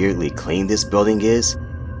how weirdly clean this building is?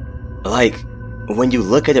 Like, when you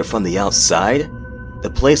look at it from the outside, the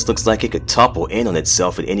place looks like it could topple in on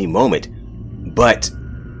itself at any moment. But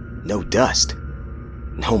no dust.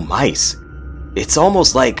 No mice. It's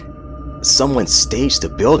almost like someone staged the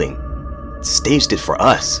building. Staged it for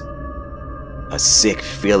us. A sick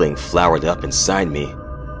feeling flowered up inside me.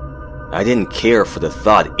 I didn't care for the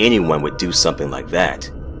thought anyone would do something like that.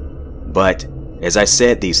 But as I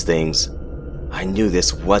said these things, I knew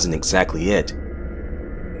this wasn't exactly it.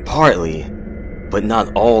 Partly, but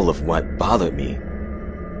not all of what bothered me.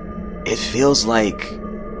 It feels like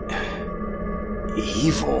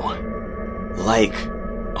evil. Like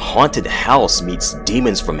haunted house meets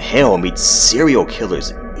demons from hell meets serial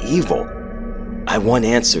killers evil. I want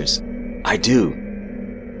answers. I do.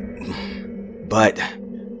 But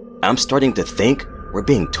I'm starting to think we're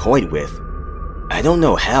being toyed with. I don't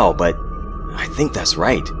know how, but I think that's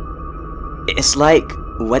right. It's like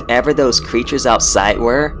whatever those creatures outside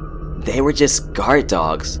were, they were just guard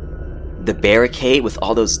dogs. The barricade with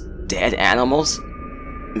all those dead animals?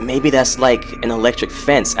 Maybe that's like an electric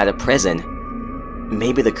fence at a prison.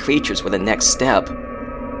 Maybe the creatures were the next step.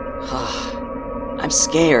 I'm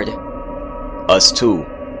scared. Us too.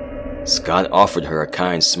 Scott offered her a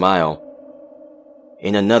kind smile.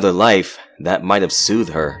 In another life, that might have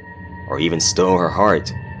soothed her, or even stole her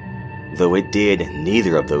heart. Though it did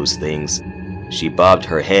neither of those things, she bobbed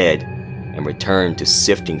her head and returned to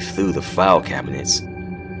sifting through the file cabinets.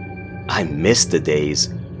 I missed the days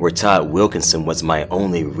where Todd Wilkinson was my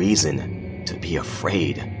only reason to be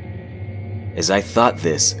afraid. As I thought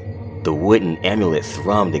this, the wooden amulet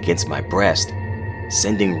thrummed against my breast,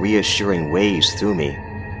 sending reassuring waves through me.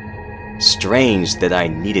 Strange that I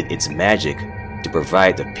needed its magic to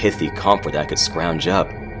provide the pithy comfort I could scrounge up.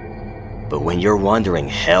 But when you're wandering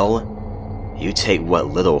hell, you take what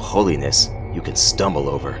little holiness you can stumble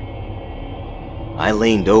over. I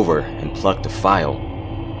leaned over and plucked a file.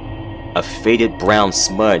 A faded brown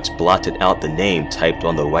smudge blotted out the name typed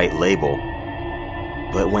on the white label.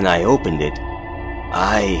 But when I opened it,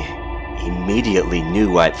 I immediately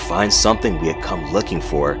knew I'd find something we had come looking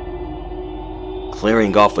for.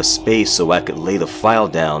 Clearing off a space so I could lay the file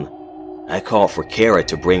down, I called for Kara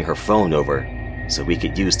to bring her phone over so we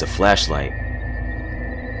could use the flashlight.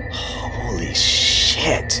 Holy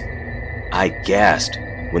shit! I gasped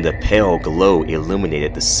when the pale glow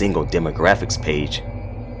illuminated the single demographics page.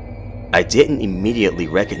 I didn't immediately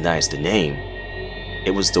recognize the name.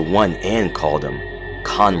 It was the one Anne called him,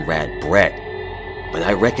 Conrad Brett, but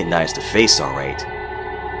I recognized the face alright.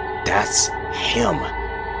 That's him.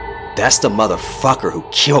 That's the motherfucker who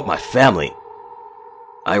killed my family.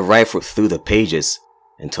 I rifled through the pages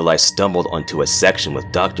until I stumbled onto a section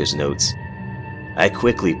with doctor's notes. I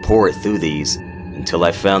quickly poured through these until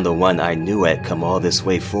I found the one I knew I'd come all this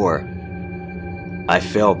way for. I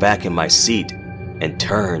fell back in my seat and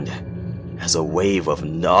turned as a wave of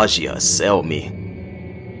nausea assailed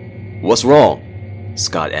me. "What's wrong?"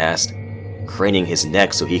 Scott asked, craning his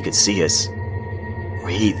neck so he could see us.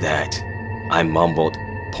 "Read that," I mumbled,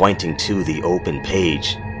 pointing to the open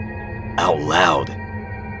page. Out loud.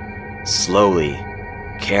 Slowly,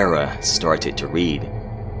 Kara started to read.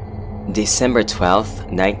 December 12th,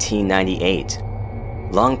 1998.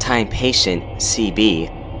 Longtime patient CB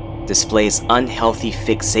displays unhealthy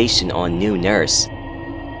fixation on new nurse.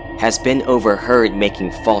 Has been overheard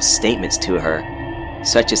making false statements to her,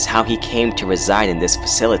 such as how he came to reside in this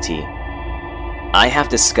facility. I have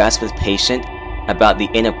discussed with patient about the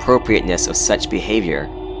inappropriateness of such behavior.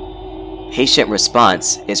 Patient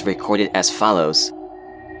response is recorded as follows.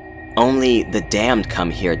 "Only the damned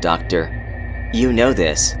come here, doctor. You know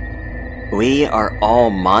this. We are all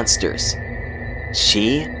monsters.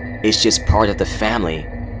 She is just part of the family.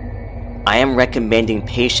 I am recommending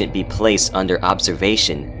patient be placed under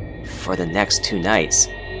observation for the next 2 nights."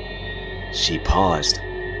 She paused.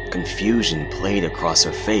 Confusion played across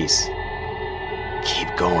her face.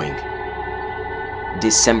 "Keep going."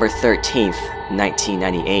 December 13th,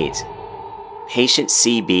 1998. Patient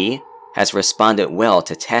CB has responded well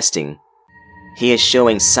to testing. He is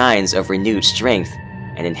showing signs of renewed strength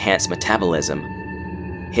and enhanced metabolism.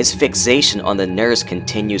 His fixation on the nurse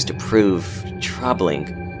continues to prove troubling.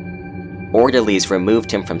 Orderlies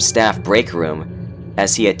removed him from staff break room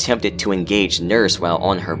as he attempted to engage nurse while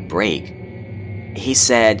on her break. He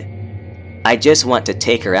said, "I just want to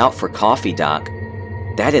take her out for coffee, doc."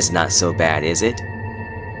 That is not so bad, is it?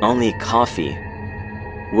 Only coffee.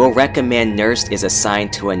 We'll recommend nurse is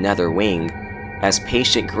assigned to another wing as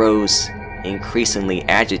patient grows increasingly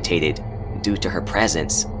agitated due to her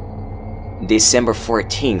presence. December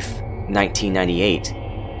 14th, 1998.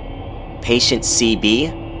 Patient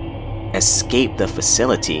CB escaped the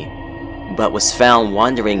facility, but was found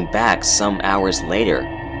wandering back some hours later.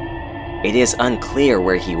 It is unclear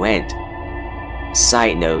where he went.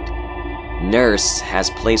 Side note, nurse has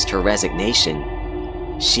placed her resignation.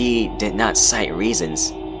 She did not cite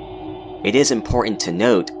reasons. It is important to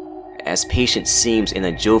note, as patient seems in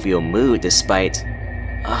a jovial mood despite...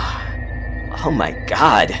 Oh my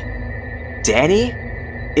god. Danny?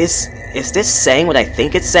 Is this saying what I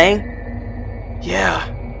think it's saying? Yeah,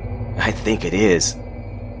 I think it is.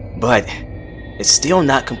 But it's still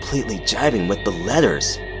not completely jiving with the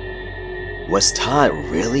letters. Was Todd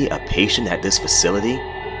really a patient at this facility?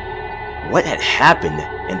 What had happened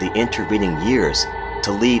in the intervening years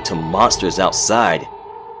to lead to monsters outside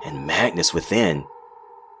and madness within?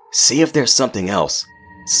 See if there's something else.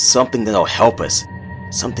 Something that'll help us.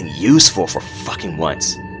 Something useful for fucking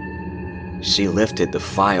once. She lifted the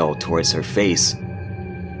file towards her face.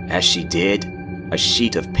 As she did, a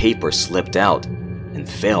sheet of paper slipped out and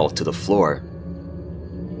fell to the floor.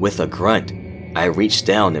 With a grunt, I reached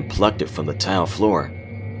down and plucked it from the tile floor.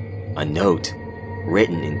 A note,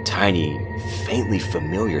 written in tiny, faintly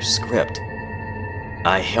familiar script.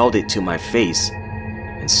 I held it to my face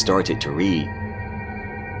and started to read.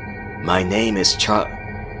 "My name is Charlie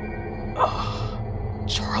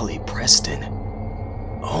Preston.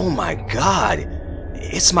 Oh my god,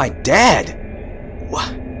 it's my dad!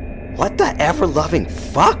 What the ever-loving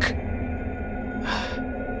fuck?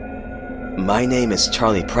 My name is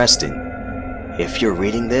Charlie Preston. If you're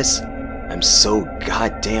reading this, I'm so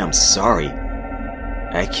goddamn sorry.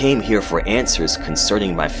 I came here for answers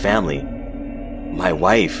concerning my family. My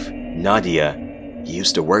wife, Nadia,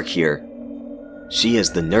 used to work here. She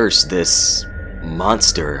is the nurse this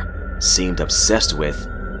monster seemed obsessed with.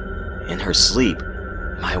 In her sleep,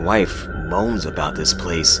 my wife moans about this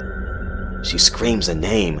place. She screams a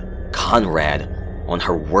name, Conrad, on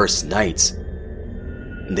her worst nights.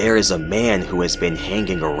 There is a man who has been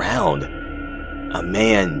hanging around. A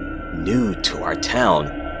man new to our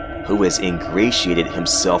town who has ingratiated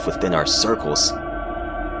himself within our circles.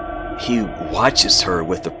 He watches her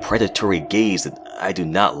with a predatory gaze that I do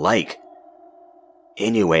not like.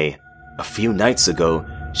 Anyway, a few nights ago,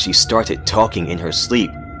 she started talking in her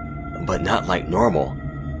sleep, but not like normal.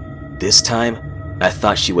 This time, I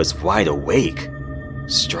thought she was wide awake.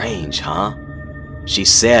 Strange, huh? She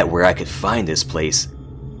said where I could find this place.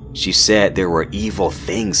 She said there were evil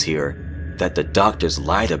things here that the doctors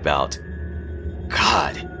lied about.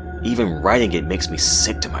 God, even writing it makes me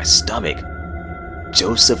sick to my stomach.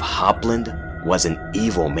 Joseph Hopland was an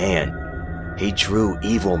evil man. He drew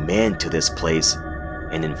evil men to this place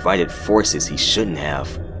and invited forces he shouldn't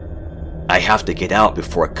have. I have to get out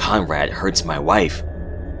before Conrad hurts my wife.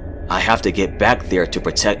 I have to get back there to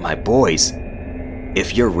protect my boys.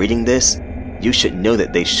 If you're reading this, you should know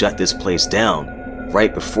that they shut this place down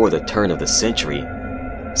right before the turn of the century.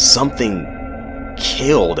 Something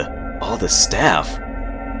killed all the staff.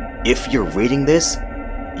 If you're reading this,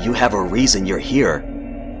 you have a reason you're here.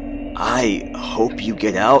 I hope you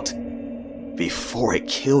get out before it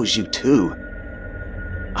kills you too.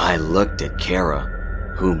 I looked at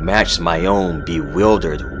Kara, who matched my own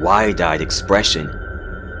bewildered, wide-eyed expression.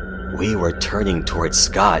 We were turning towards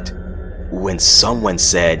Scott when someone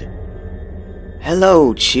said,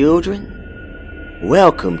 "Hello, children.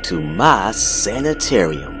 Welcome to my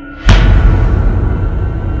sanitarium."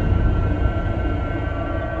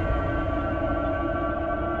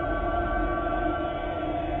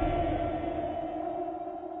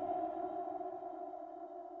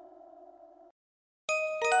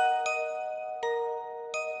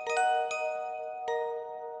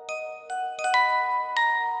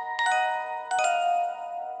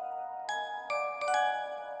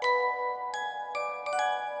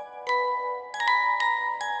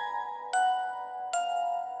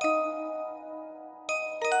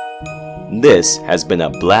 This has been a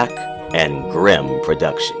Blaqk and Grimm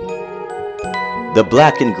production. The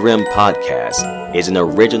Blaqk and Grimm podcast is an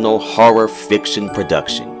original horror fiction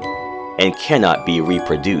production and cannot be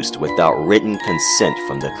reproduced without written consent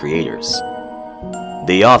from the creators.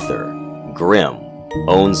 The author, Grimm,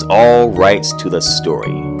 owns all rights to the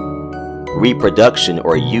story. Reproduction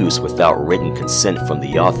or use without written consent from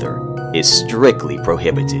the author is strictly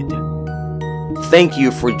prohibited. Thank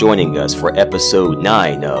you for joining us for episode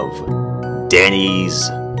 9 of Danny's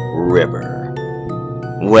River.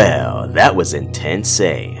 Well, that was intense,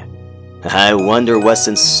 eh? I wonder what's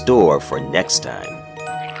in store for next time.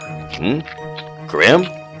 Grimm?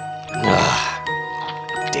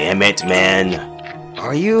 Damn it, man.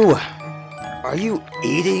 Are you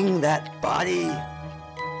eating that body?